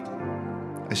weep.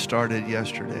 I started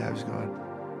yesterday. I was going,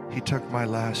 he took my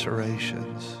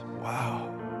lacerations. Wow.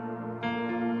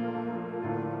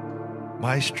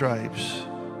 My stripes,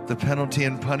 the penalty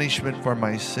and punishment for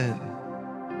my sin.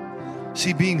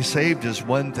 See, being saved is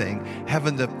one thing.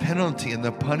 Having the penalty and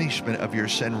the punishment of your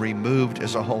sin removed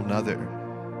is a whole nother.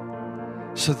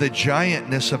 So the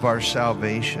giantness of our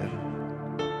salvation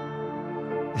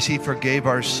is he forgave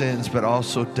our sins, but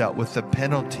also dealt with the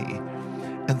penalty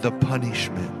and the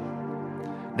punishment.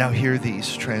 Now hear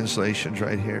these translations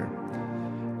right here.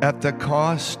 At the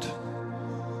cost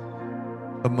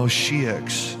of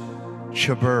Moshiach's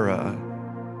Chabura,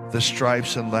 the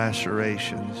stripes and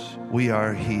lacerations, we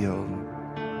are healed.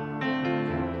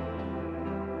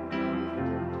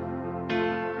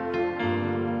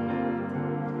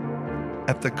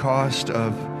 At the cost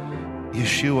of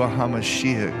Yeshua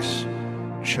HaMashiach's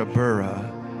Chabura,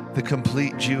 the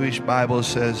complete Jewish Bible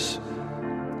says,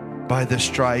 by the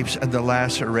stripes and the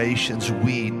lacerations,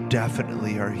 we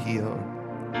definitely are healed.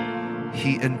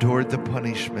 He endured the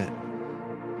punishment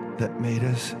that made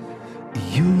us.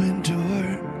 You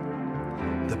endured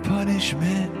the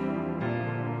punishment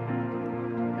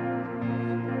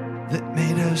that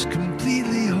made us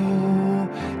completely whole.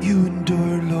 You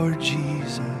endured, Lord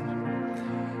Jesus,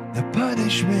 the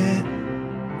punishment,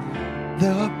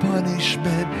 the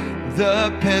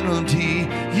penalty.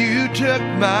 You took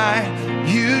my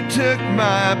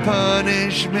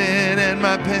punishment and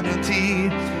my penalty.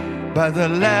 By the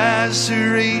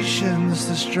lacerations,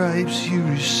 the stripes you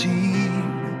received.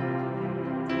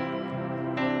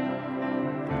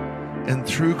 And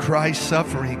through Christ's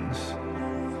sufferings,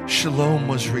 shalom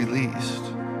was released.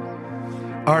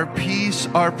 Our peace,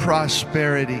 our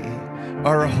prosperity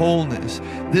our wholeness.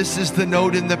 This is the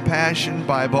note in the Passion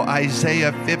Bible,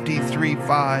 Isaiah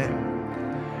 53:5.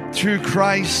 Through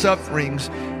Christ's sufferings,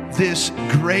 this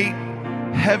great,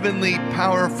 heavenly,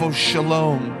 powerful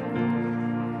shalom,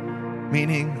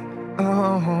 meaning,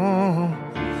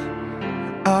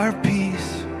 our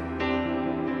peace,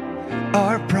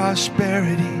 our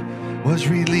prosperity was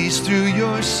released through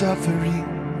your suffering.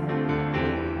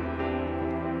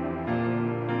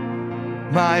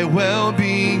 My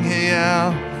well-being,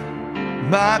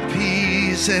 my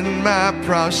peace and my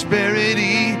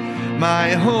prosperity,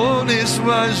 my wholeness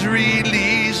was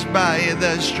released by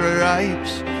the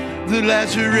stripes, the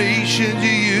lacerations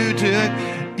you took,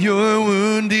 your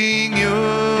wounding,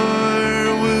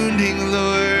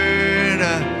 Lord,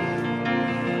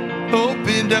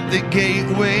 opened up the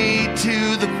gateway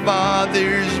to the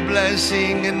Father's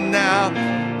blessing, and now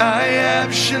I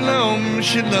have shalom,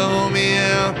 shalom,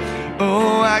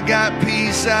 Oh, I got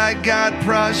peace, I got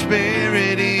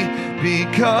prosperity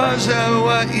because of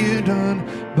what you done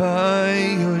by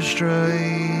your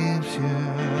stripes,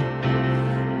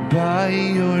 By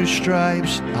your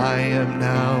stripes I am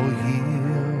now healed.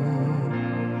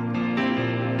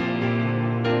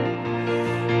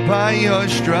 By your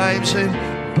stripes and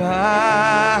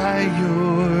by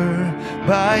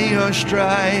your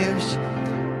stripes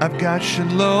I've got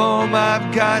shalom,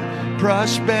 I've got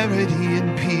prosperity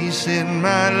and peace in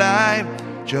my life.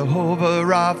 Jehovah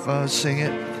Rapha, sing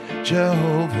it.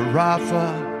 Jehovah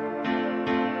Rapha,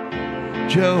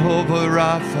 Jehovah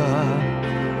Rapha,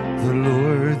 the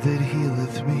Lord that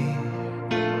healeth me.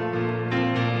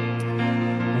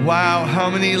 Wow, how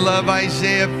many love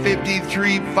Isaiah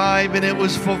 53:5, and it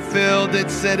was fulfilled. It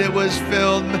said it was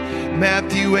filled.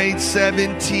 Matthew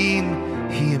 8:17.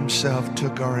 He himself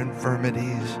took our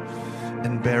infirmities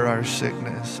and bare our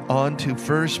sickness. On to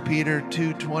 1 Peter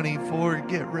 2:24.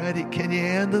 Get ready. Can you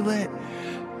handle it?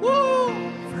 Woo!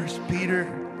 1 Peter.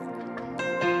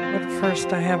 But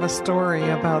first, I have a story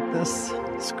about this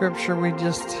scripture we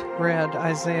just read,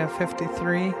 Isaiah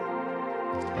 53.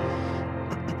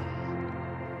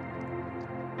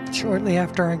 Shortly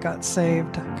after I got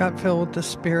saved, I got filled with the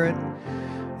Spirit.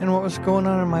 And what was going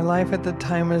on in my life at the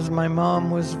time is my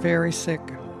mom was very sick.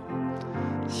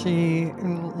 She,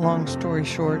 long story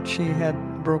short, she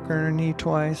had broken her knee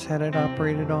twice, had it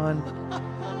operated on,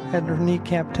 had her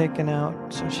kneecap taken out.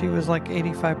 So she was like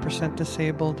 85%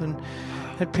 disabled and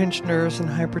had pinched nerves and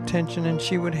hypertension, and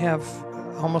she would have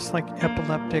almost like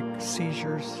epileptic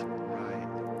seizures.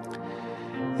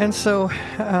 And so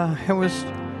it was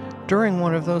during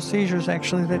one of those seizures,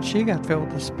 actually, that she got filled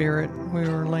with the Spirit. We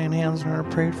were laying hands on her,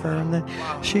 prayed for her, and then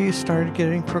she started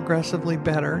getting progressively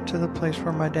better to the place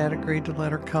where my dad agreed to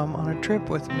let her come on a trip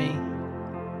with me.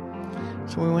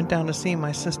 So we went down to see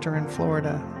my sister in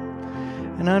Florida.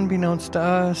 And unbeknownst to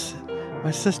us,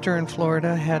 my sister in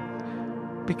Florida had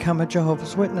become a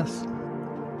Jehovah's Witness.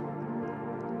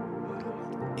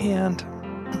 And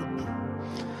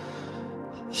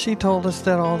she told us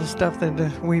that all the stuff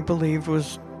that we believed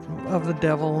was of the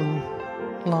devil, and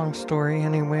long story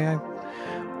anyway. I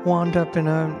wound up in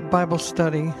a Bible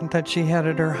study that she had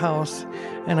at her house,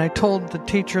 and I told the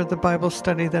teacher of the Bible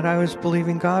study that I was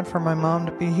believing God for my mom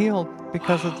to be healed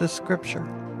because of this scripture.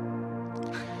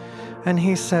 And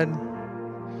he said,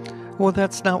 well,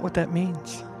 that's not what that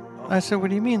means. I said, what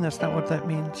do you mean that's not what that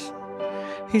means?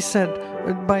 He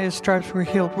said, by his stripes we're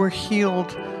healed. We're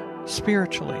healed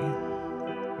spiritually.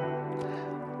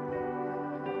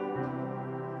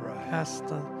 As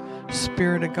the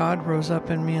Spirit of God rose up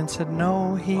in me and said,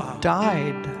 no, he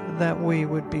died that we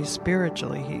would be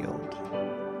spiritually healed.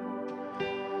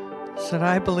 Said,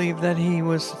 I believe that he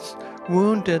was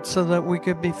wounded so that we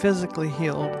could be physically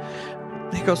healed.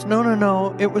 He goes,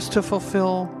 no, it was to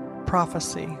fulfill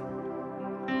prophecy.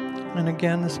 And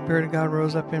again, the Spirit of God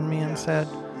rose up in me and said,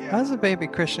 as a baby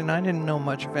Christian, I didn't know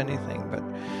much of anything, but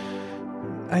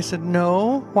I said,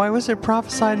 no, why was it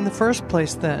prophesied in the first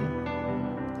place then?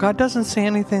 God doesn't say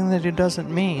anything that he doesn't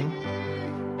mean.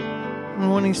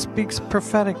 And when he speaks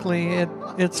prophetically,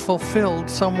 it's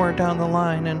fulfilled somewhere down the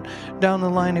line, and down the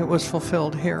line it was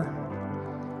fulfilled here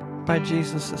by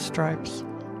Jesus' stripes.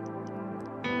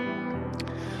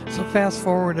 So fast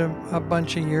forward a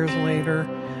bunch of years later,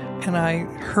 and I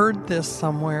heard this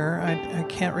somewhere. I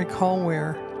can't recall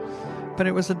where, but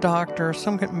it was a doctor,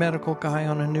 some medical guy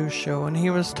on a news show, and he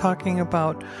was talking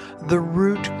about the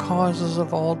root causes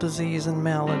of all disease and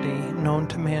malady known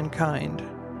to mankind,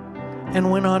 and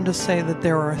went on to say that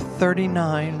there are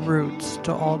 39 roots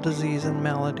to all disease and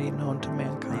malady known to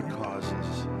mankind. Root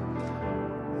causes.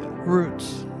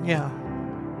 Roots, yeah.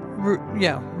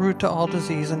 Root to all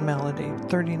disease and malady,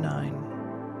 39.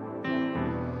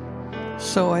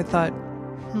 So I thought,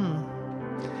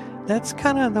 that's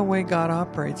kind of the way God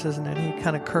operates, isn't it? He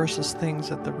kind of curses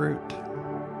things at the root.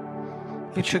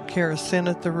 He took care of sin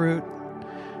at the root.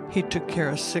 He took care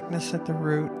of sickness at the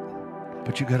root.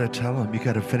 But you got to tell them. You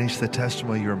got to finish the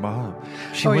testimony of your mom.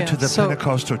 She went to the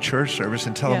Pentecostal church service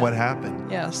and tell them what happened.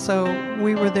 Yeah, so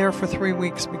we were there for 3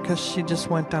 weeks because she just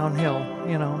went downhill,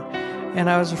 And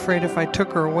I was afraid if I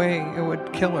took her away, it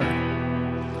would kill her.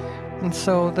 And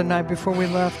so the night before we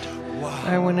left,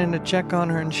 I went in to check on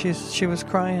her, and she was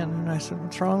crying. And I said,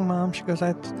 "What's wrong, Mom?" She goes,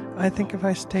 I think if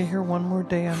I stay here one more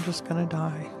day, I'm just going to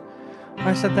die.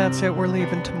 I said, "That's it. We're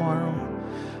leaving tomorrow."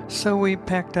 So we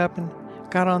packed up and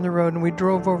got on the road, and we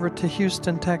drove over to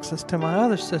Houston, Texas, to my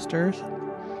other sister's.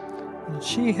 And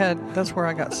that's where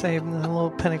I got saved, in a little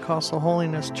Pentecostal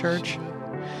Holiness Church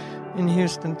in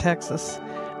Houston, Texas.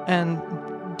 And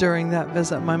during that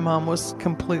visit, my mom was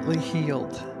completely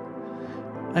healed.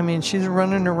 I mean, she's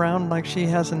running around like she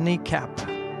has a kneecap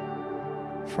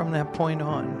from that point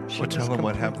on. Well, tell them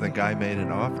what happened. The guy made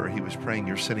an offer. He was praying.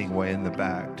 You're sitting way in the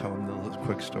back. Tell them the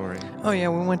quick story. Oh, yeah.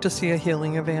 We went to see a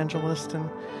healing evangelist, and,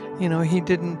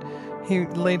 he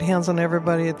laid hands on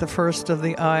everybody at the first of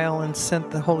the aisle and sent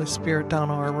the Holy Spirit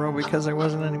down our row because there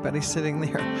wasn't anybody sitting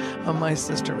there. My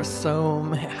sister was so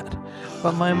mad.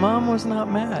 But my mom was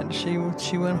not mad. She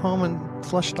went home and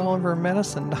flushed all of her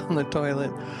medicine down the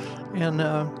toilet. And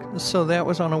so that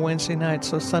was on a Wednesday night.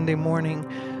 So Sunday morning,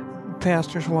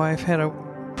 pastor's wife had a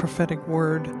prophetic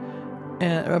word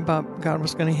about God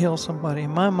was going to heal somebody.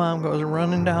 My mom goes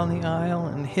running down the aisle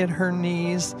and hit her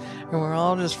knees, and we're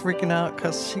all just freaking out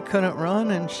because she couldn't run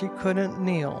and she couldn't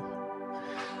kneel.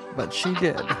 But she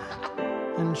did.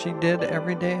 And she did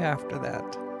every day after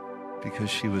that.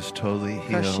 Because she was totally healed.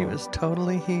 Because she was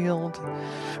totally healed.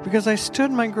 Because I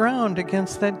stood my ground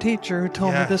against that teacher who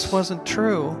told me this wasn't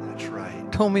true. That's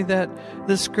right. Told me that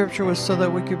this scripture was so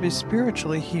that we could be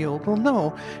spiritually healed. Well,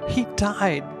 no, he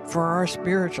died for our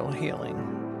spiritual healing.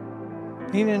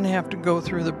 He didn't have to go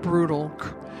through the brutal,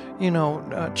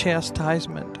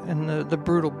 chastisement and the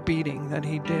brutal beating that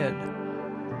he did,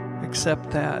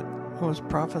 except that it was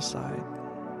prophesied.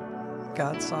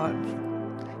 God saw it.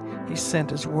 He sent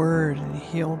his word and he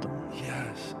healed them.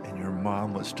 Yes, and your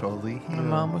mom was totally healed. My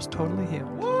mom was totally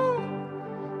healed. Woo!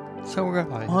 So we're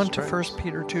on to 1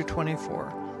 Peter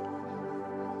 2:24.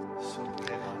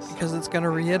 Because it's going to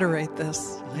reiterate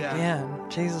this again.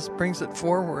 Jesus brings it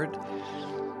forward.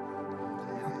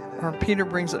 Or Peter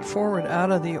brings it forward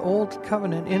out of the old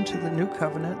covenant into the new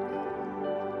covenant.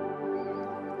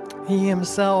 He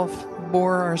himself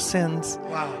bore our sins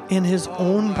in his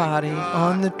own body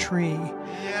on the tree,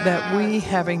 that we,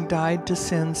 having died to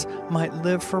sins, might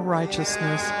live for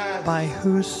righteousness, by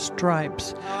whose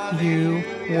stripes you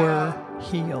were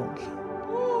healed.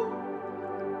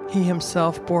 He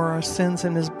himself bore our sins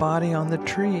in his body on the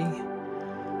tree,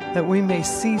 that we may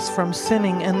cease from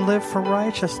sinning and live for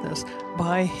righteousness.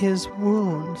 By his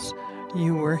wounds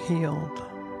you were healed.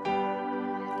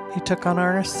 He took on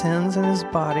our sins in his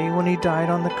body when he died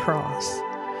on the cross,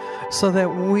 so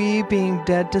that we, being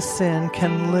dead to sin,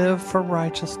 can live for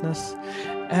righteousness.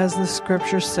 As the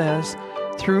scripture says,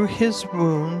 through his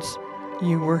wounds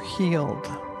you were healed.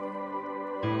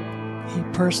 He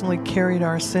personally carried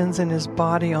our sins in his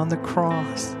body on the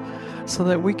cross, so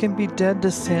that we can be dead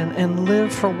to sin and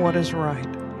live for what is right.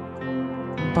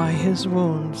 By his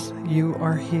wounds you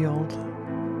are healed.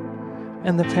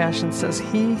 And the Passion says,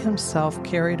 he himself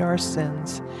carried our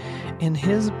sins in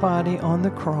his body on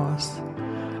the cross,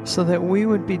 so that we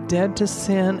would be dead to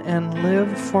sin and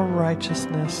live for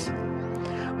righteousness.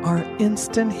 Our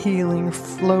instant healing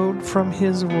flowed from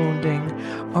his wounding.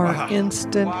 Our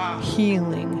instant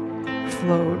healing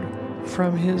flowed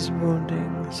from his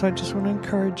wounding. So I just want to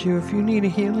encourage you, if you need a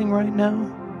healing right now,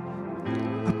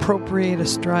 appropriate a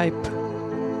stripe.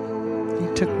 He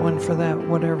took one for that,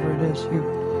 whatever it is you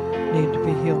need to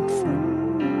be healed from.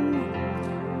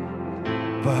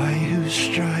 By whose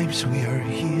stripes we are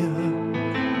healed.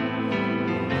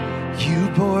 You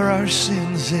bore our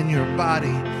sins in your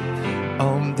body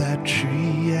on that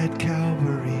tree at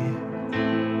Calvary.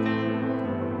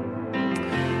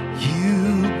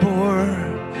 You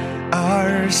bore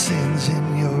our sins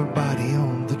in your body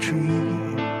on the tree.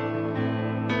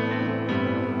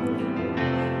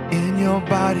 In your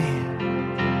body.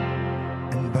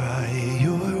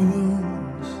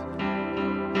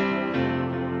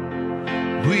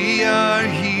 We are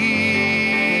healed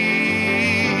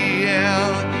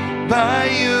by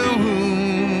your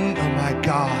wound, oh my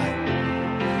God.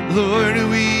 Lord,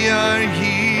 we are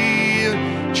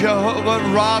healed. Jehovah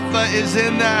Rapha is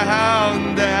in the house.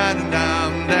 Down,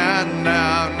 down, down,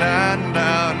 down, down,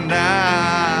 down,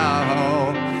 down.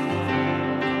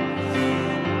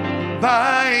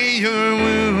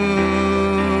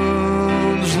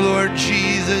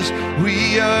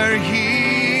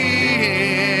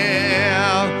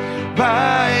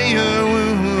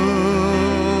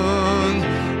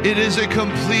 is a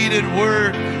completed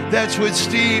work. That's what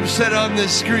Steve said on the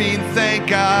screen. Thank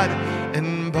God.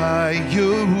 And by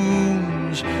your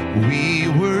wounds we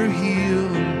were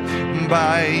healed.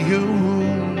 By your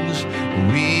wounds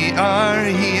we are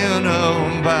healed.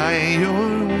 Oh, by your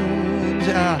wounds.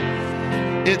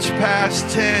 It's past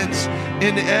tense.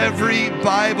 In every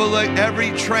Bible,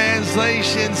 every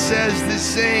translation says the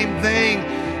same thing.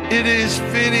 It is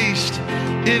finished.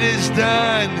 It is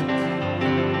done.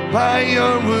 By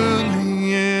your wounds,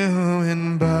 yeah,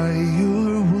 and by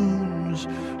your wounds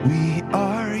we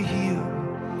are healed.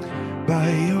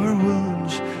 By your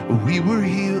wounds we were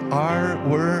healed. By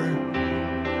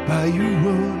your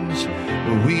wounds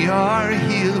we are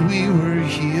healed. We were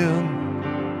healed.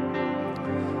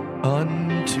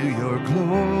 Unto your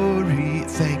glory.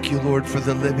 Thank you, Lord, for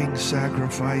the living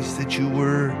sacrifice that you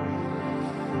were.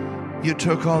 You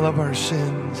took all of our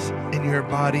sins in your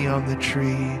body on the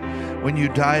tree when you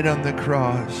died on the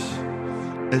cross,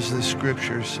 as the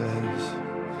scripture says,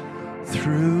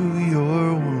 through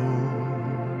your wound.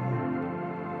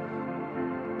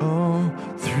 Oh,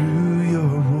 through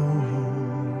your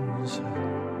wounds.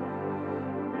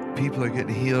 People are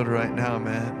getting healed right now,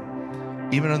 man.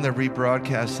 Even on the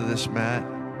rebroadcast of this, Matt.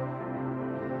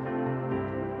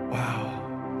 Wow.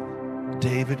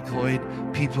 David, Cloyd,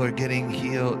 people are getting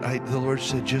healed. The Lord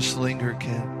said, just linger,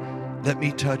 Ken. Let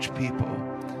me touch people.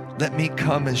 Let me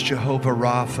come as Jehovah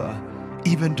Rapha,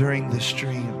 even during the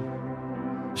stream.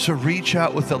 So reach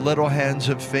out with the little hands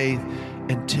of faith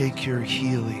and take your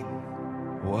healing.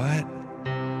 What?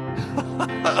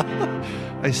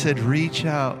 I said, reach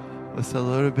out with the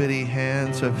little bitty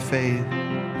hands of faith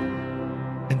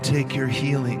and take your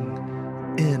healing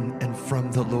in and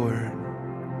from the Lord.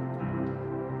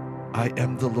 I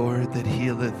am the Lord that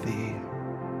healeth thee.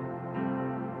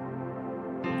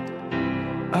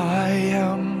 I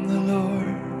am the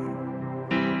Lord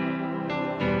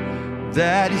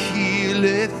that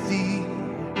healeth thee.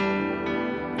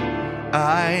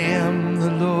 I am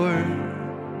the Lord,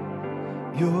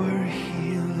 your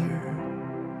healer.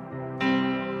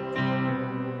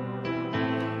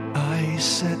 I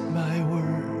sent my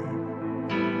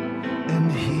word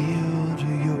and healed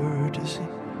your disease.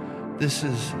 This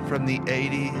is from the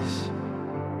 80s.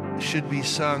 It should be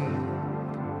sung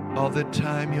all the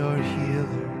time. Your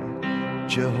healer,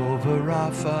 Jehovah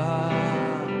Rapha.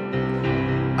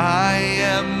 I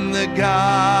am the God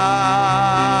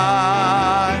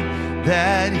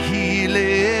that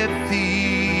healeth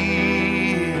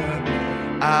thee.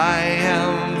 I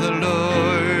am the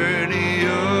Lord,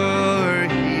 your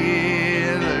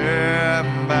healer.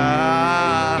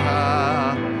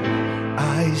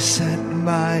 I sent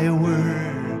my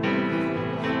word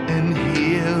and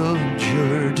healed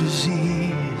your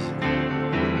disease.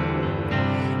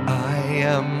 I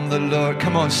am the Lord.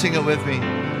 Come on, sing it with me.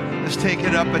 Let's take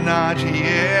it up a notch.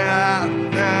 Yeah.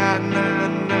 Na, na,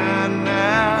 na,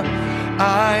 na.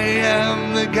 I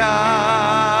am the God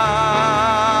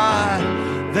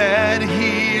that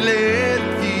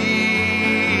healeth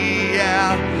thee.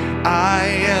 Yeah. I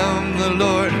am the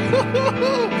Lord,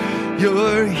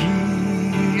 your healer.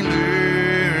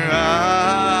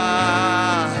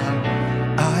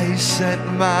 I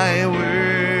sent my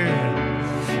word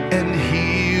and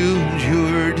healed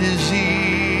your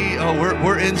disease. Oh,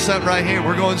 we're in something right here.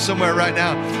 We're going somewhere right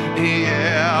now.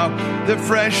 Yeah, the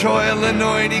fresh oil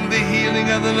anointing, the healing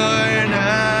of the Lord.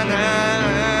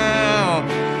 Now,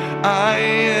 I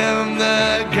am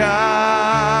the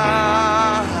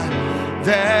God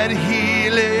that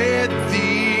healeth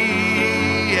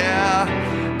thee. Yeah,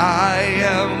 I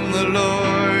am the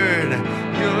Lord,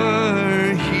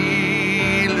 your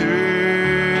healer.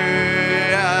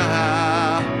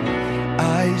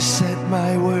 I sent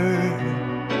my word.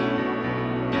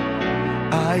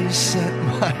 I sent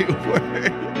my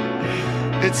word.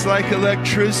 It's like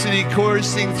electricity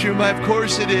coursing through my... Of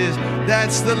course it is.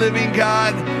 That's the living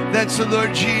God. That's the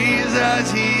Lord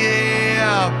Jesus.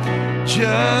 Yeah.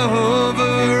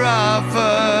 Jehovah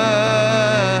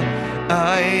Rapha.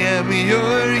 I am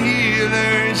your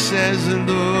healer, says the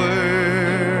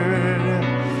Lord.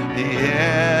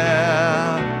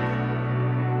 Yeah.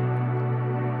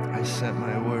 I sent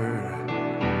my word.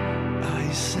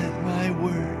 I sent my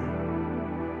word.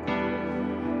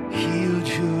 Healed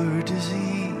your disease.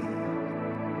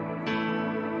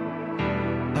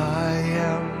 I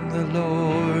am the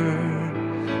Lord.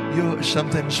 You're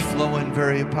something's flowing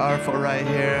very powerful right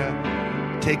here.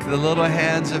 Take the little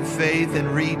hands of faith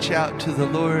and reach out to the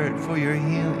Lord for your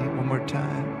healing. One more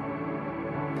time.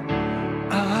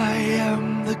 I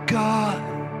am the God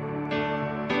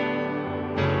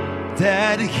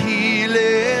that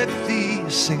healeth thee.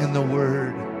 Singing the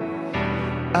word.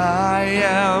 I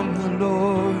am the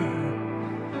Lord,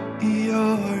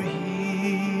 your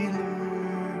healer.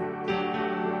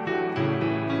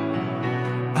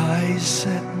 I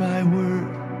sent my word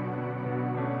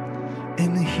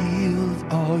and healed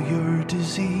all your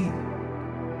disease.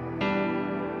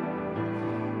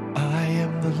 I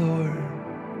am the Lord.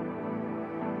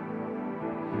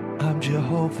 I'm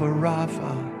Jehovah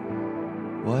Rapha.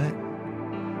 What?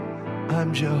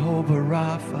 I'm Jehovah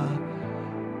Rapha,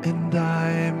 and I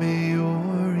am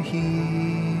your healer.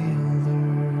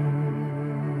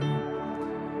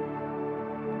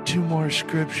 2 more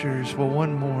scriptures. Well,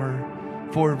 one more.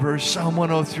 4 verse Psalm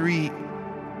 103.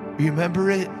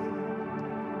 Remember it?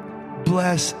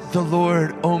 Bless the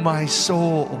Lord, O my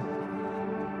soul,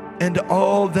 and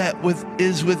all that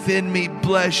is within me.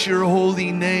 Bless your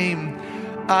holy name.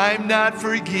 I'm not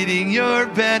forgetting your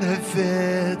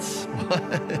benefits.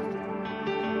 What?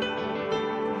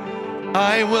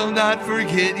 I will not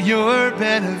forget your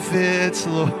benefits,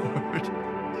 Lord.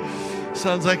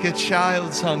 Sounds like a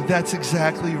child song. That's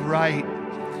exactly right.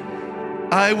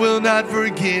 I will not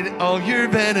forget all your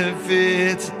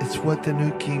benefits. It's what the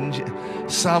New King James.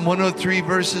 Psalm 103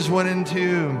 verses 1 and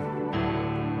 2.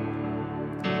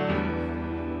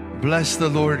 Bless the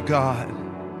Lord God,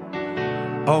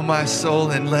 O my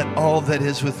soul, and let all that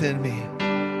is within me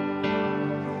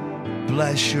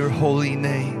bless your holy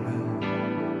name.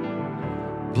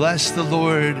 Bless the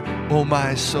Lord, O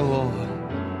my soul,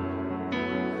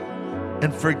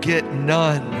 and forget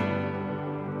none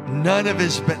of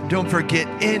his, don't forget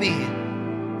any.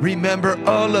 Remember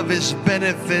all of his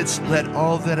benefits. Let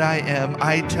all that I am,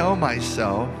 I tell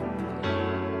myself,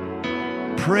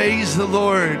 praise the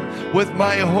Lord. With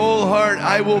my whole heart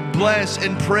I will bless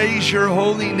and praise your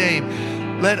holy name.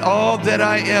 Let all that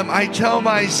I am, I tell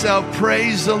myself,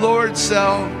 praise the Lord,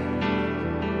 self.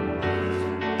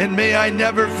 And may I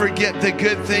never forget the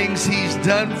good things he's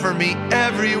done for me.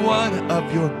 Every one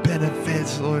of your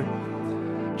benefits, Lord.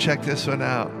 Check this one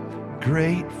out.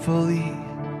 Gratefully,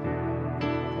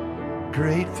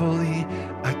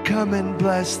 I come and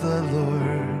bless the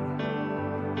Lord.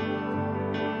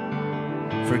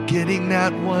 Forgetting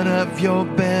not one of your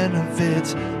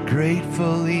benefits,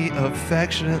 gratefully,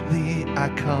 affectionately I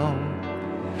come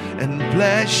and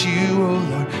bless you, O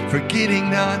Lord, forgetting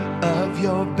none of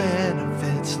your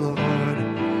benefits, Lord.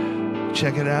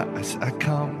 Check it out. I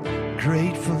come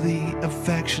gratefully,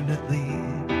 affectionately.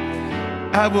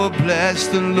 I will bless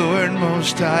the Lord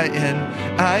Most High, and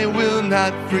I will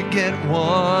not forget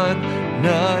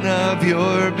none of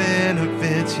your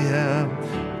benefits, yeah.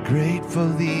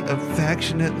 Gratefully,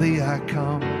 affectionately I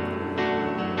come,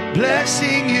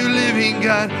 blessing you, living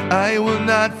God. I will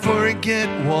not forget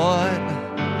one.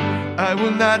 I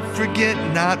will not forget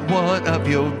not one of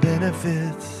your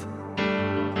benefits.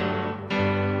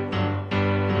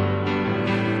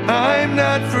 I'm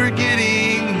not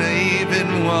forgetting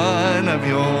even one of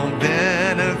your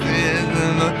benefits.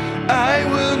 I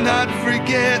will not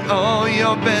forget all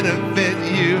your benefits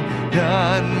you've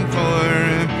done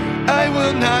for. I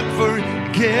will not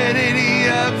forget any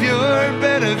of your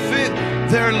benefits.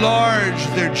 They're large,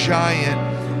 they're giant,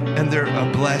 and they're a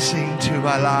blessing to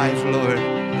my life, Lord.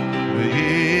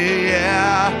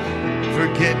 Yeah,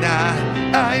 forget not.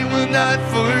 I will not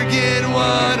forget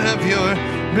one of your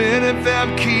benefits.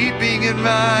 I'm keeping in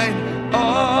mind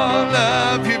all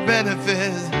of your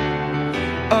benefits.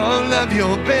 All of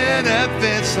your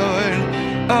benefits,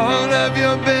 Lord. All of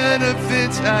your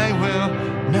benefits I will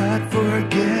not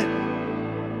forget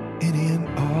any and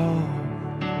all.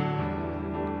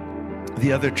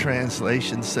 The other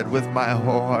translation said, with my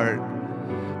whole heart,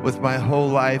 with my whole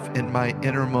life and my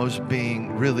innermost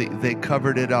being. Really, they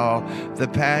covered it all. The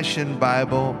Passion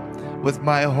Bible, with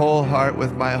my whole heart,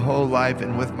 with my whole life,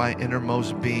 and with my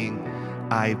innermost being,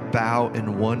 I bow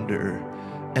in wonder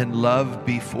and love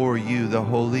before you, the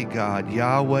holy God.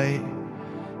 Yahweh,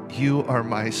 you are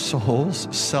my soul's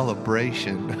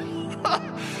celebration.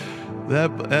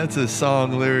 That's a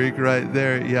song lyric right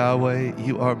there. Yahweh,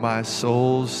 you are my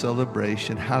soul's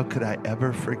celebration. How could I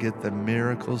ever forget the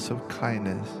miracles of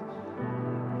kindness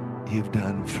you've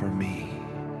done for me?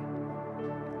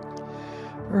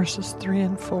 Verses 3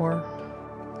 and 4.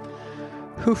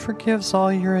 Who forgives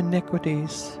all your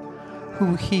iniquities,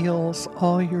 who heals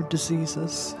all your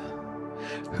diseases,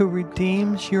 who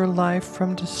redeems your life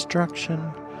from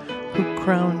destruction, who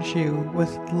crowns you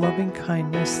with loving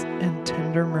kindness and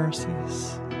tender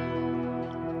mercies.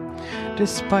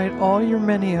 Despite all your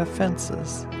many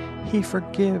offenses, he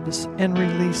forgives and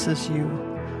releases you.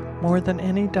 More than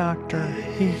any doctor,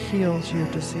 he heals your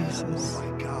diseases.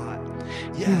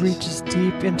 Yes. He reaches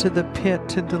deep into the pit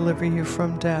to deliver you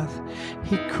from death.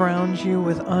 He crowns you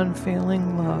with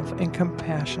unfailing love and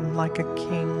compassion like a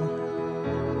king.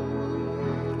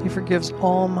 He forgives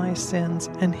all my sins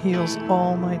and heals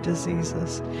all my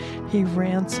diseases. He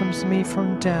ransoms me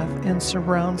from death and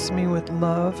surrounds me with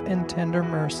love and tender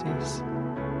mercies.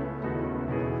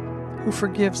 Who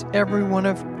forgives every one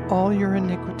of all your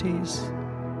iniquities.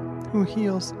 Who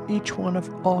heals each one of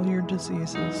all your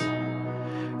diseases.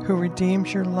 Who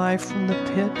redeems your life from the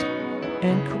pit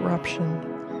and corruption.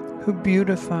 Who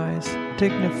beautifies,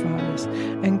 dignifies,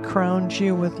 and crowns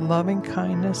you with loving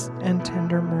kindness and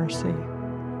tender mercy.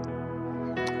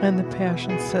 And the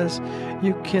Passion says,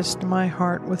 you kissed my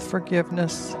heart with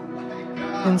forgiveness.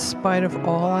 In spite of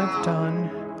all I've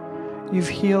done, you've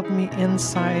healed me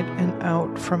inside and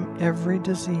out from every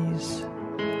disease.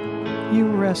 You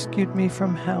rescued me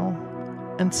from hell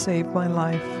and saved my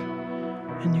life,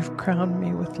 and you've crowned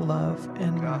me with love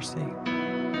and mercy.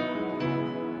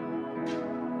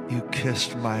 You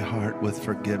kissed my heart with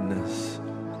forgiveness.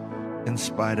 In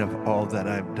spite of all that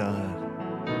I've done,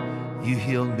 you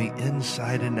healed me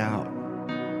inside and out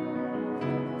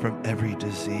from every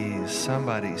disease.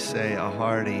 Somebody say a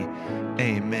hearty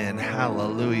amen.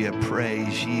 Hallelujah.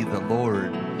 Praise ye the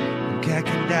Lord.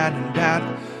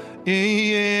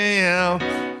 Yeah.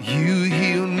 You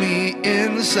healed me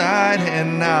inside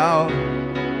and out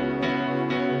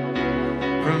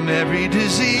from every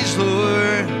disease,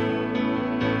 Lord.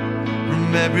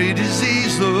 From every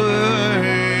disease, Lord.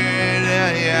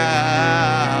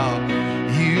 Yeah.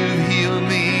 You healed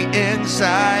me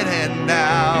inside and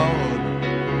out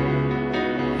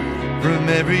from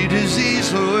every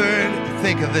disease, Lord.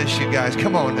 Think of this, you guys.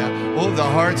 Come on now. Oh, the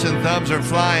hearts and thumbs are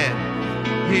flying.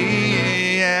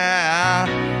 Yeah.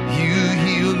 You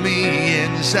healed me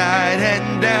inside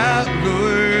and out,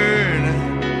 Lord.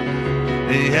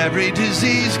 Every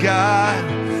disease, God.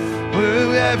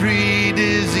 Oh, every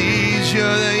disease. You're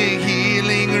the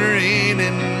healing rain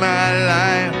in my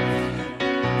life.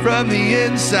 From the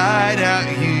inside out,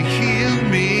 you healed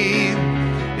me,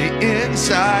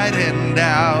 inside and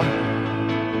out,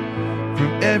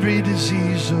 from every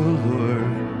disease, oh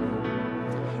Lord.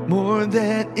 More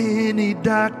than any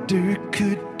doctor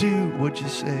could do. What'd you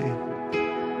say?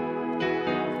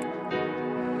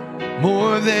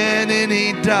 More than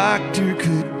any doctor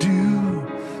could do.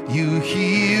 You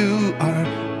heal our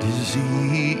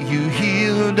disease. You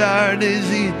healed our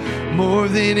disease. More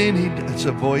than any, it's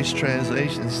a Voice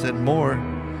translation, said more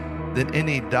than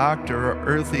any doctor or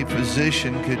earthly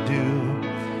physician could do.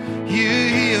 You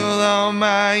healed all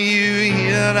my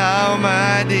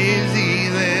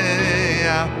diseases.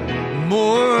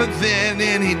 More than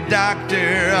any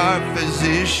doctor or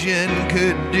physician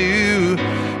could do.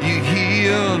 You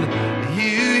healed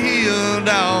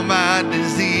all my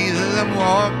diseases. I'm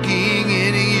walking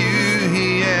in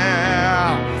you,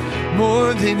 yeah.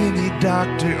 More than any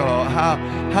doctor. Oh,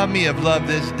 how many have loved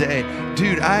this day?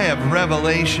 Dude, I have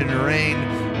revelation rain.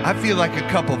 I feel like a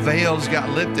couple veils got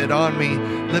lifted off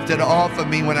of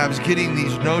me when I was getting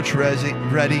these notes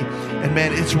ready. And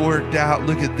man, it's worked out.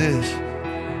 Look at this.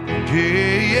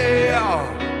 Yeah.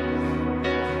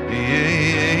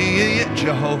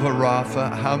 Jehovah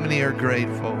Rapha. How many are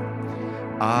grateful?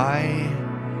 I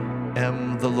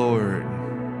am the Lord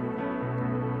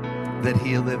that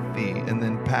healeth thee. And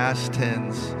then past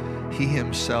tense, he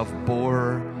himself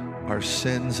bore our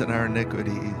sins and our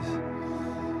iniquities.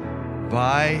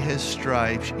 By his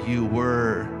stripes you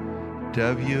were,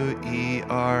 W-E-R-E-D,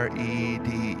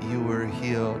 you were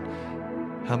healed.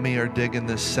 How many are digging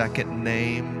the second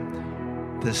name?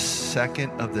 The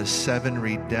second of the 7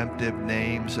 redemptive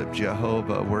names of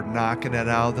Jehovah. We're knocking it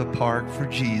out of the park for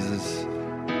Jesus.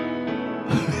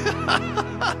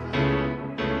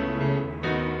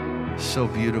 So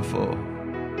beautiful.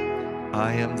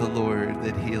 I am the Lord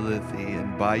that healeth thee,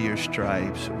 and by your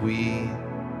stripes we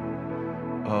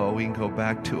can go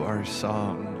back to our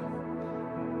song.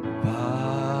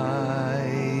 By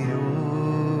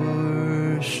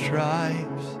your stripes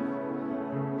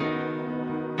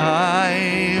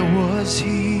I was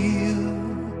healed.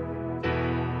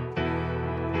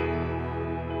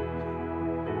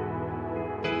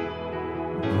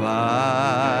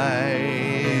 By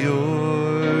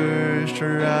your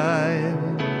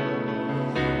stripes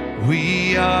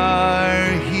we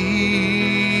are healed.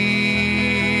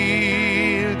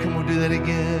 Come on, do that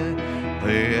again.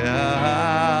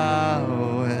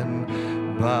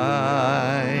 And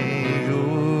by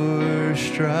your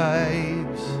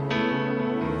stripes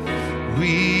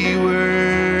we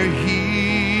were healed.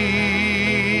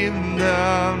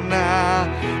 Now,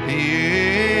 yeah,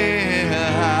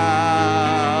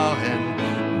 and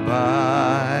by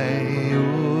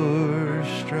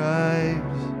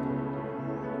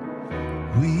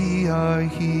are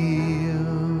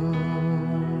healed.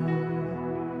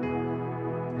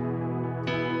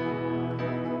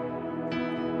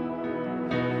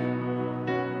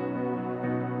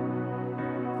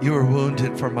 You were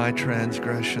wounded for my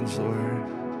transgressions, Lord,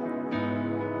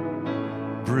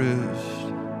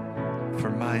 bruised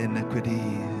for my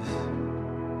iniquities,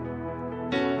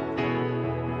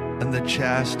 and the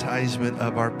chastisement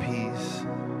of our peace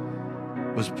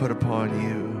was put upon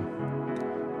you,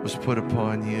 was put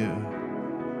upon you.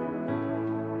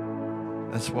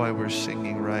 That's why we're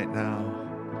singing right now,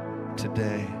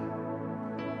 today.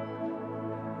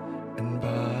 And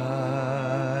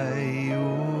by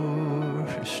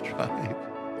your stripe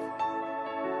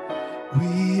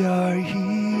we are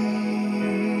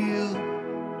healed.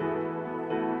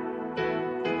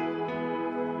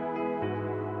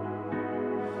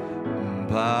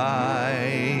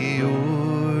 By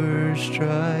your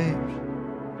stripes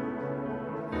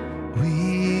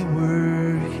we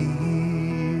were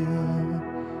healed.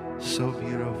 So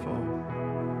beautiful.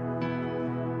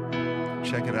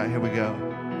 Check it out. Here we go.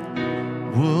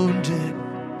 Wounded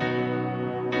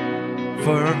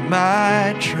for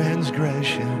my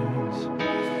transgressions,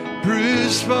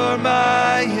 bruised for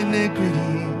my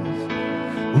iniquities,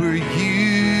 were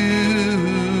you,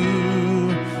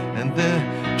 and the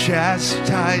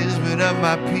chastisement of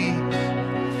my peace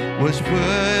was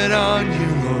put on you,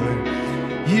 Lord.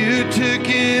 You took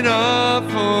it all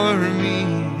for me.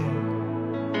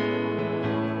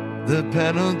 The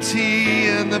penalty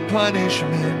and the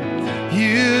punishment,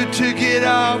 you took it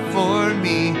all for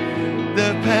me.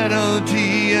 The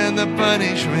penalty and the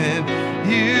punishment,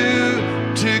 you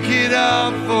took it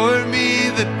all for me.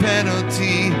 The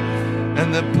penalty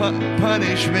and the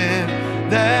punishment,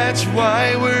 that's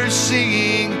why we're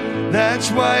singing.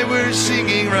 That's why we're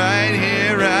singing right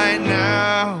here, right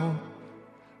now.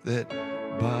 That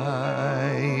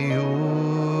by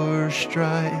your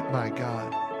stripe, my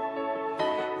God,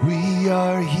 we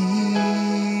are healed.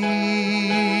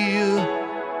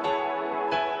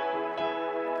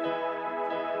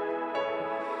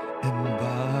 And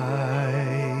by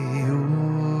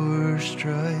your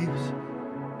stripes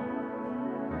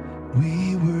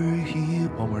we were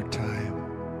healed. One more time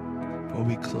before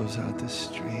we close out this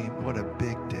stream. What a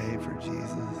big day for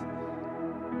Jesus.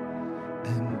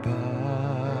 And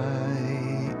by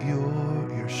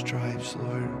your stripes,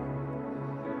 Lord,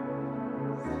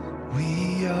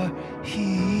 we are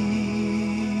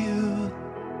healed.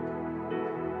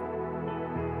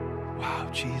 Wow,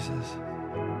 Jesus.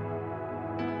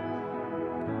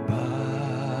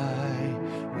 By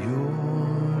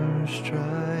your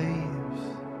stripes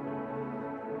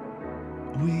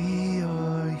we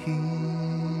are healed.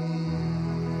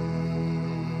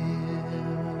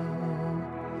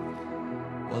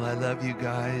 Well, I love you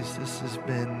guys. This has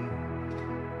been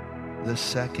the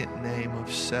second name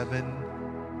of 7.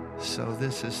 So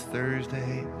this is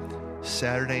Thursday.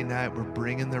 Saturday night, we're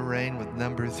bringing the rain with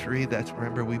number 3. That's,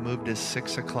 remember, we moved to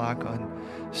 6 o'clock on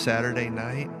Saturday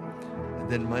night. And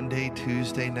then Monday,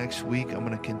 Tuesday next week, I'm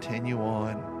going to continue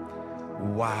on.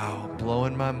 Wow,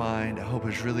 blowing my mind. I hope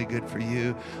it's really good for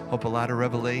you. Hope a lot of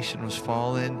revelation was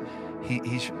falling.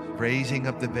 He's raising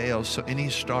up the veils. So any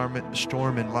storm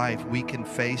in life, we can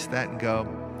face that and go,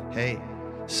 hey,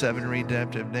 7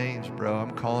 redemptive names, bro.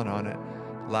 I'm calling on it.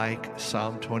 Like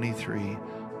Psalm 23,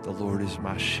 the Lord is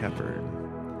my shepherd,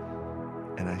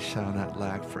 and I shall not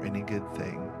lack for any good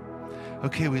thing.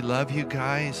 Okay, we love you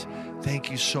guys. Thank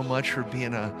you so much for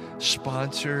being a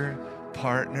sponsor,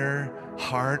 partner,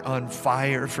 heart on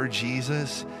fire for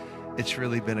Jesus. It's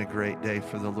really been a great day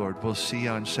for the Lord. We'll see you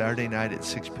on Saturday night at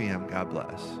 6 p.m. God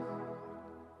bless.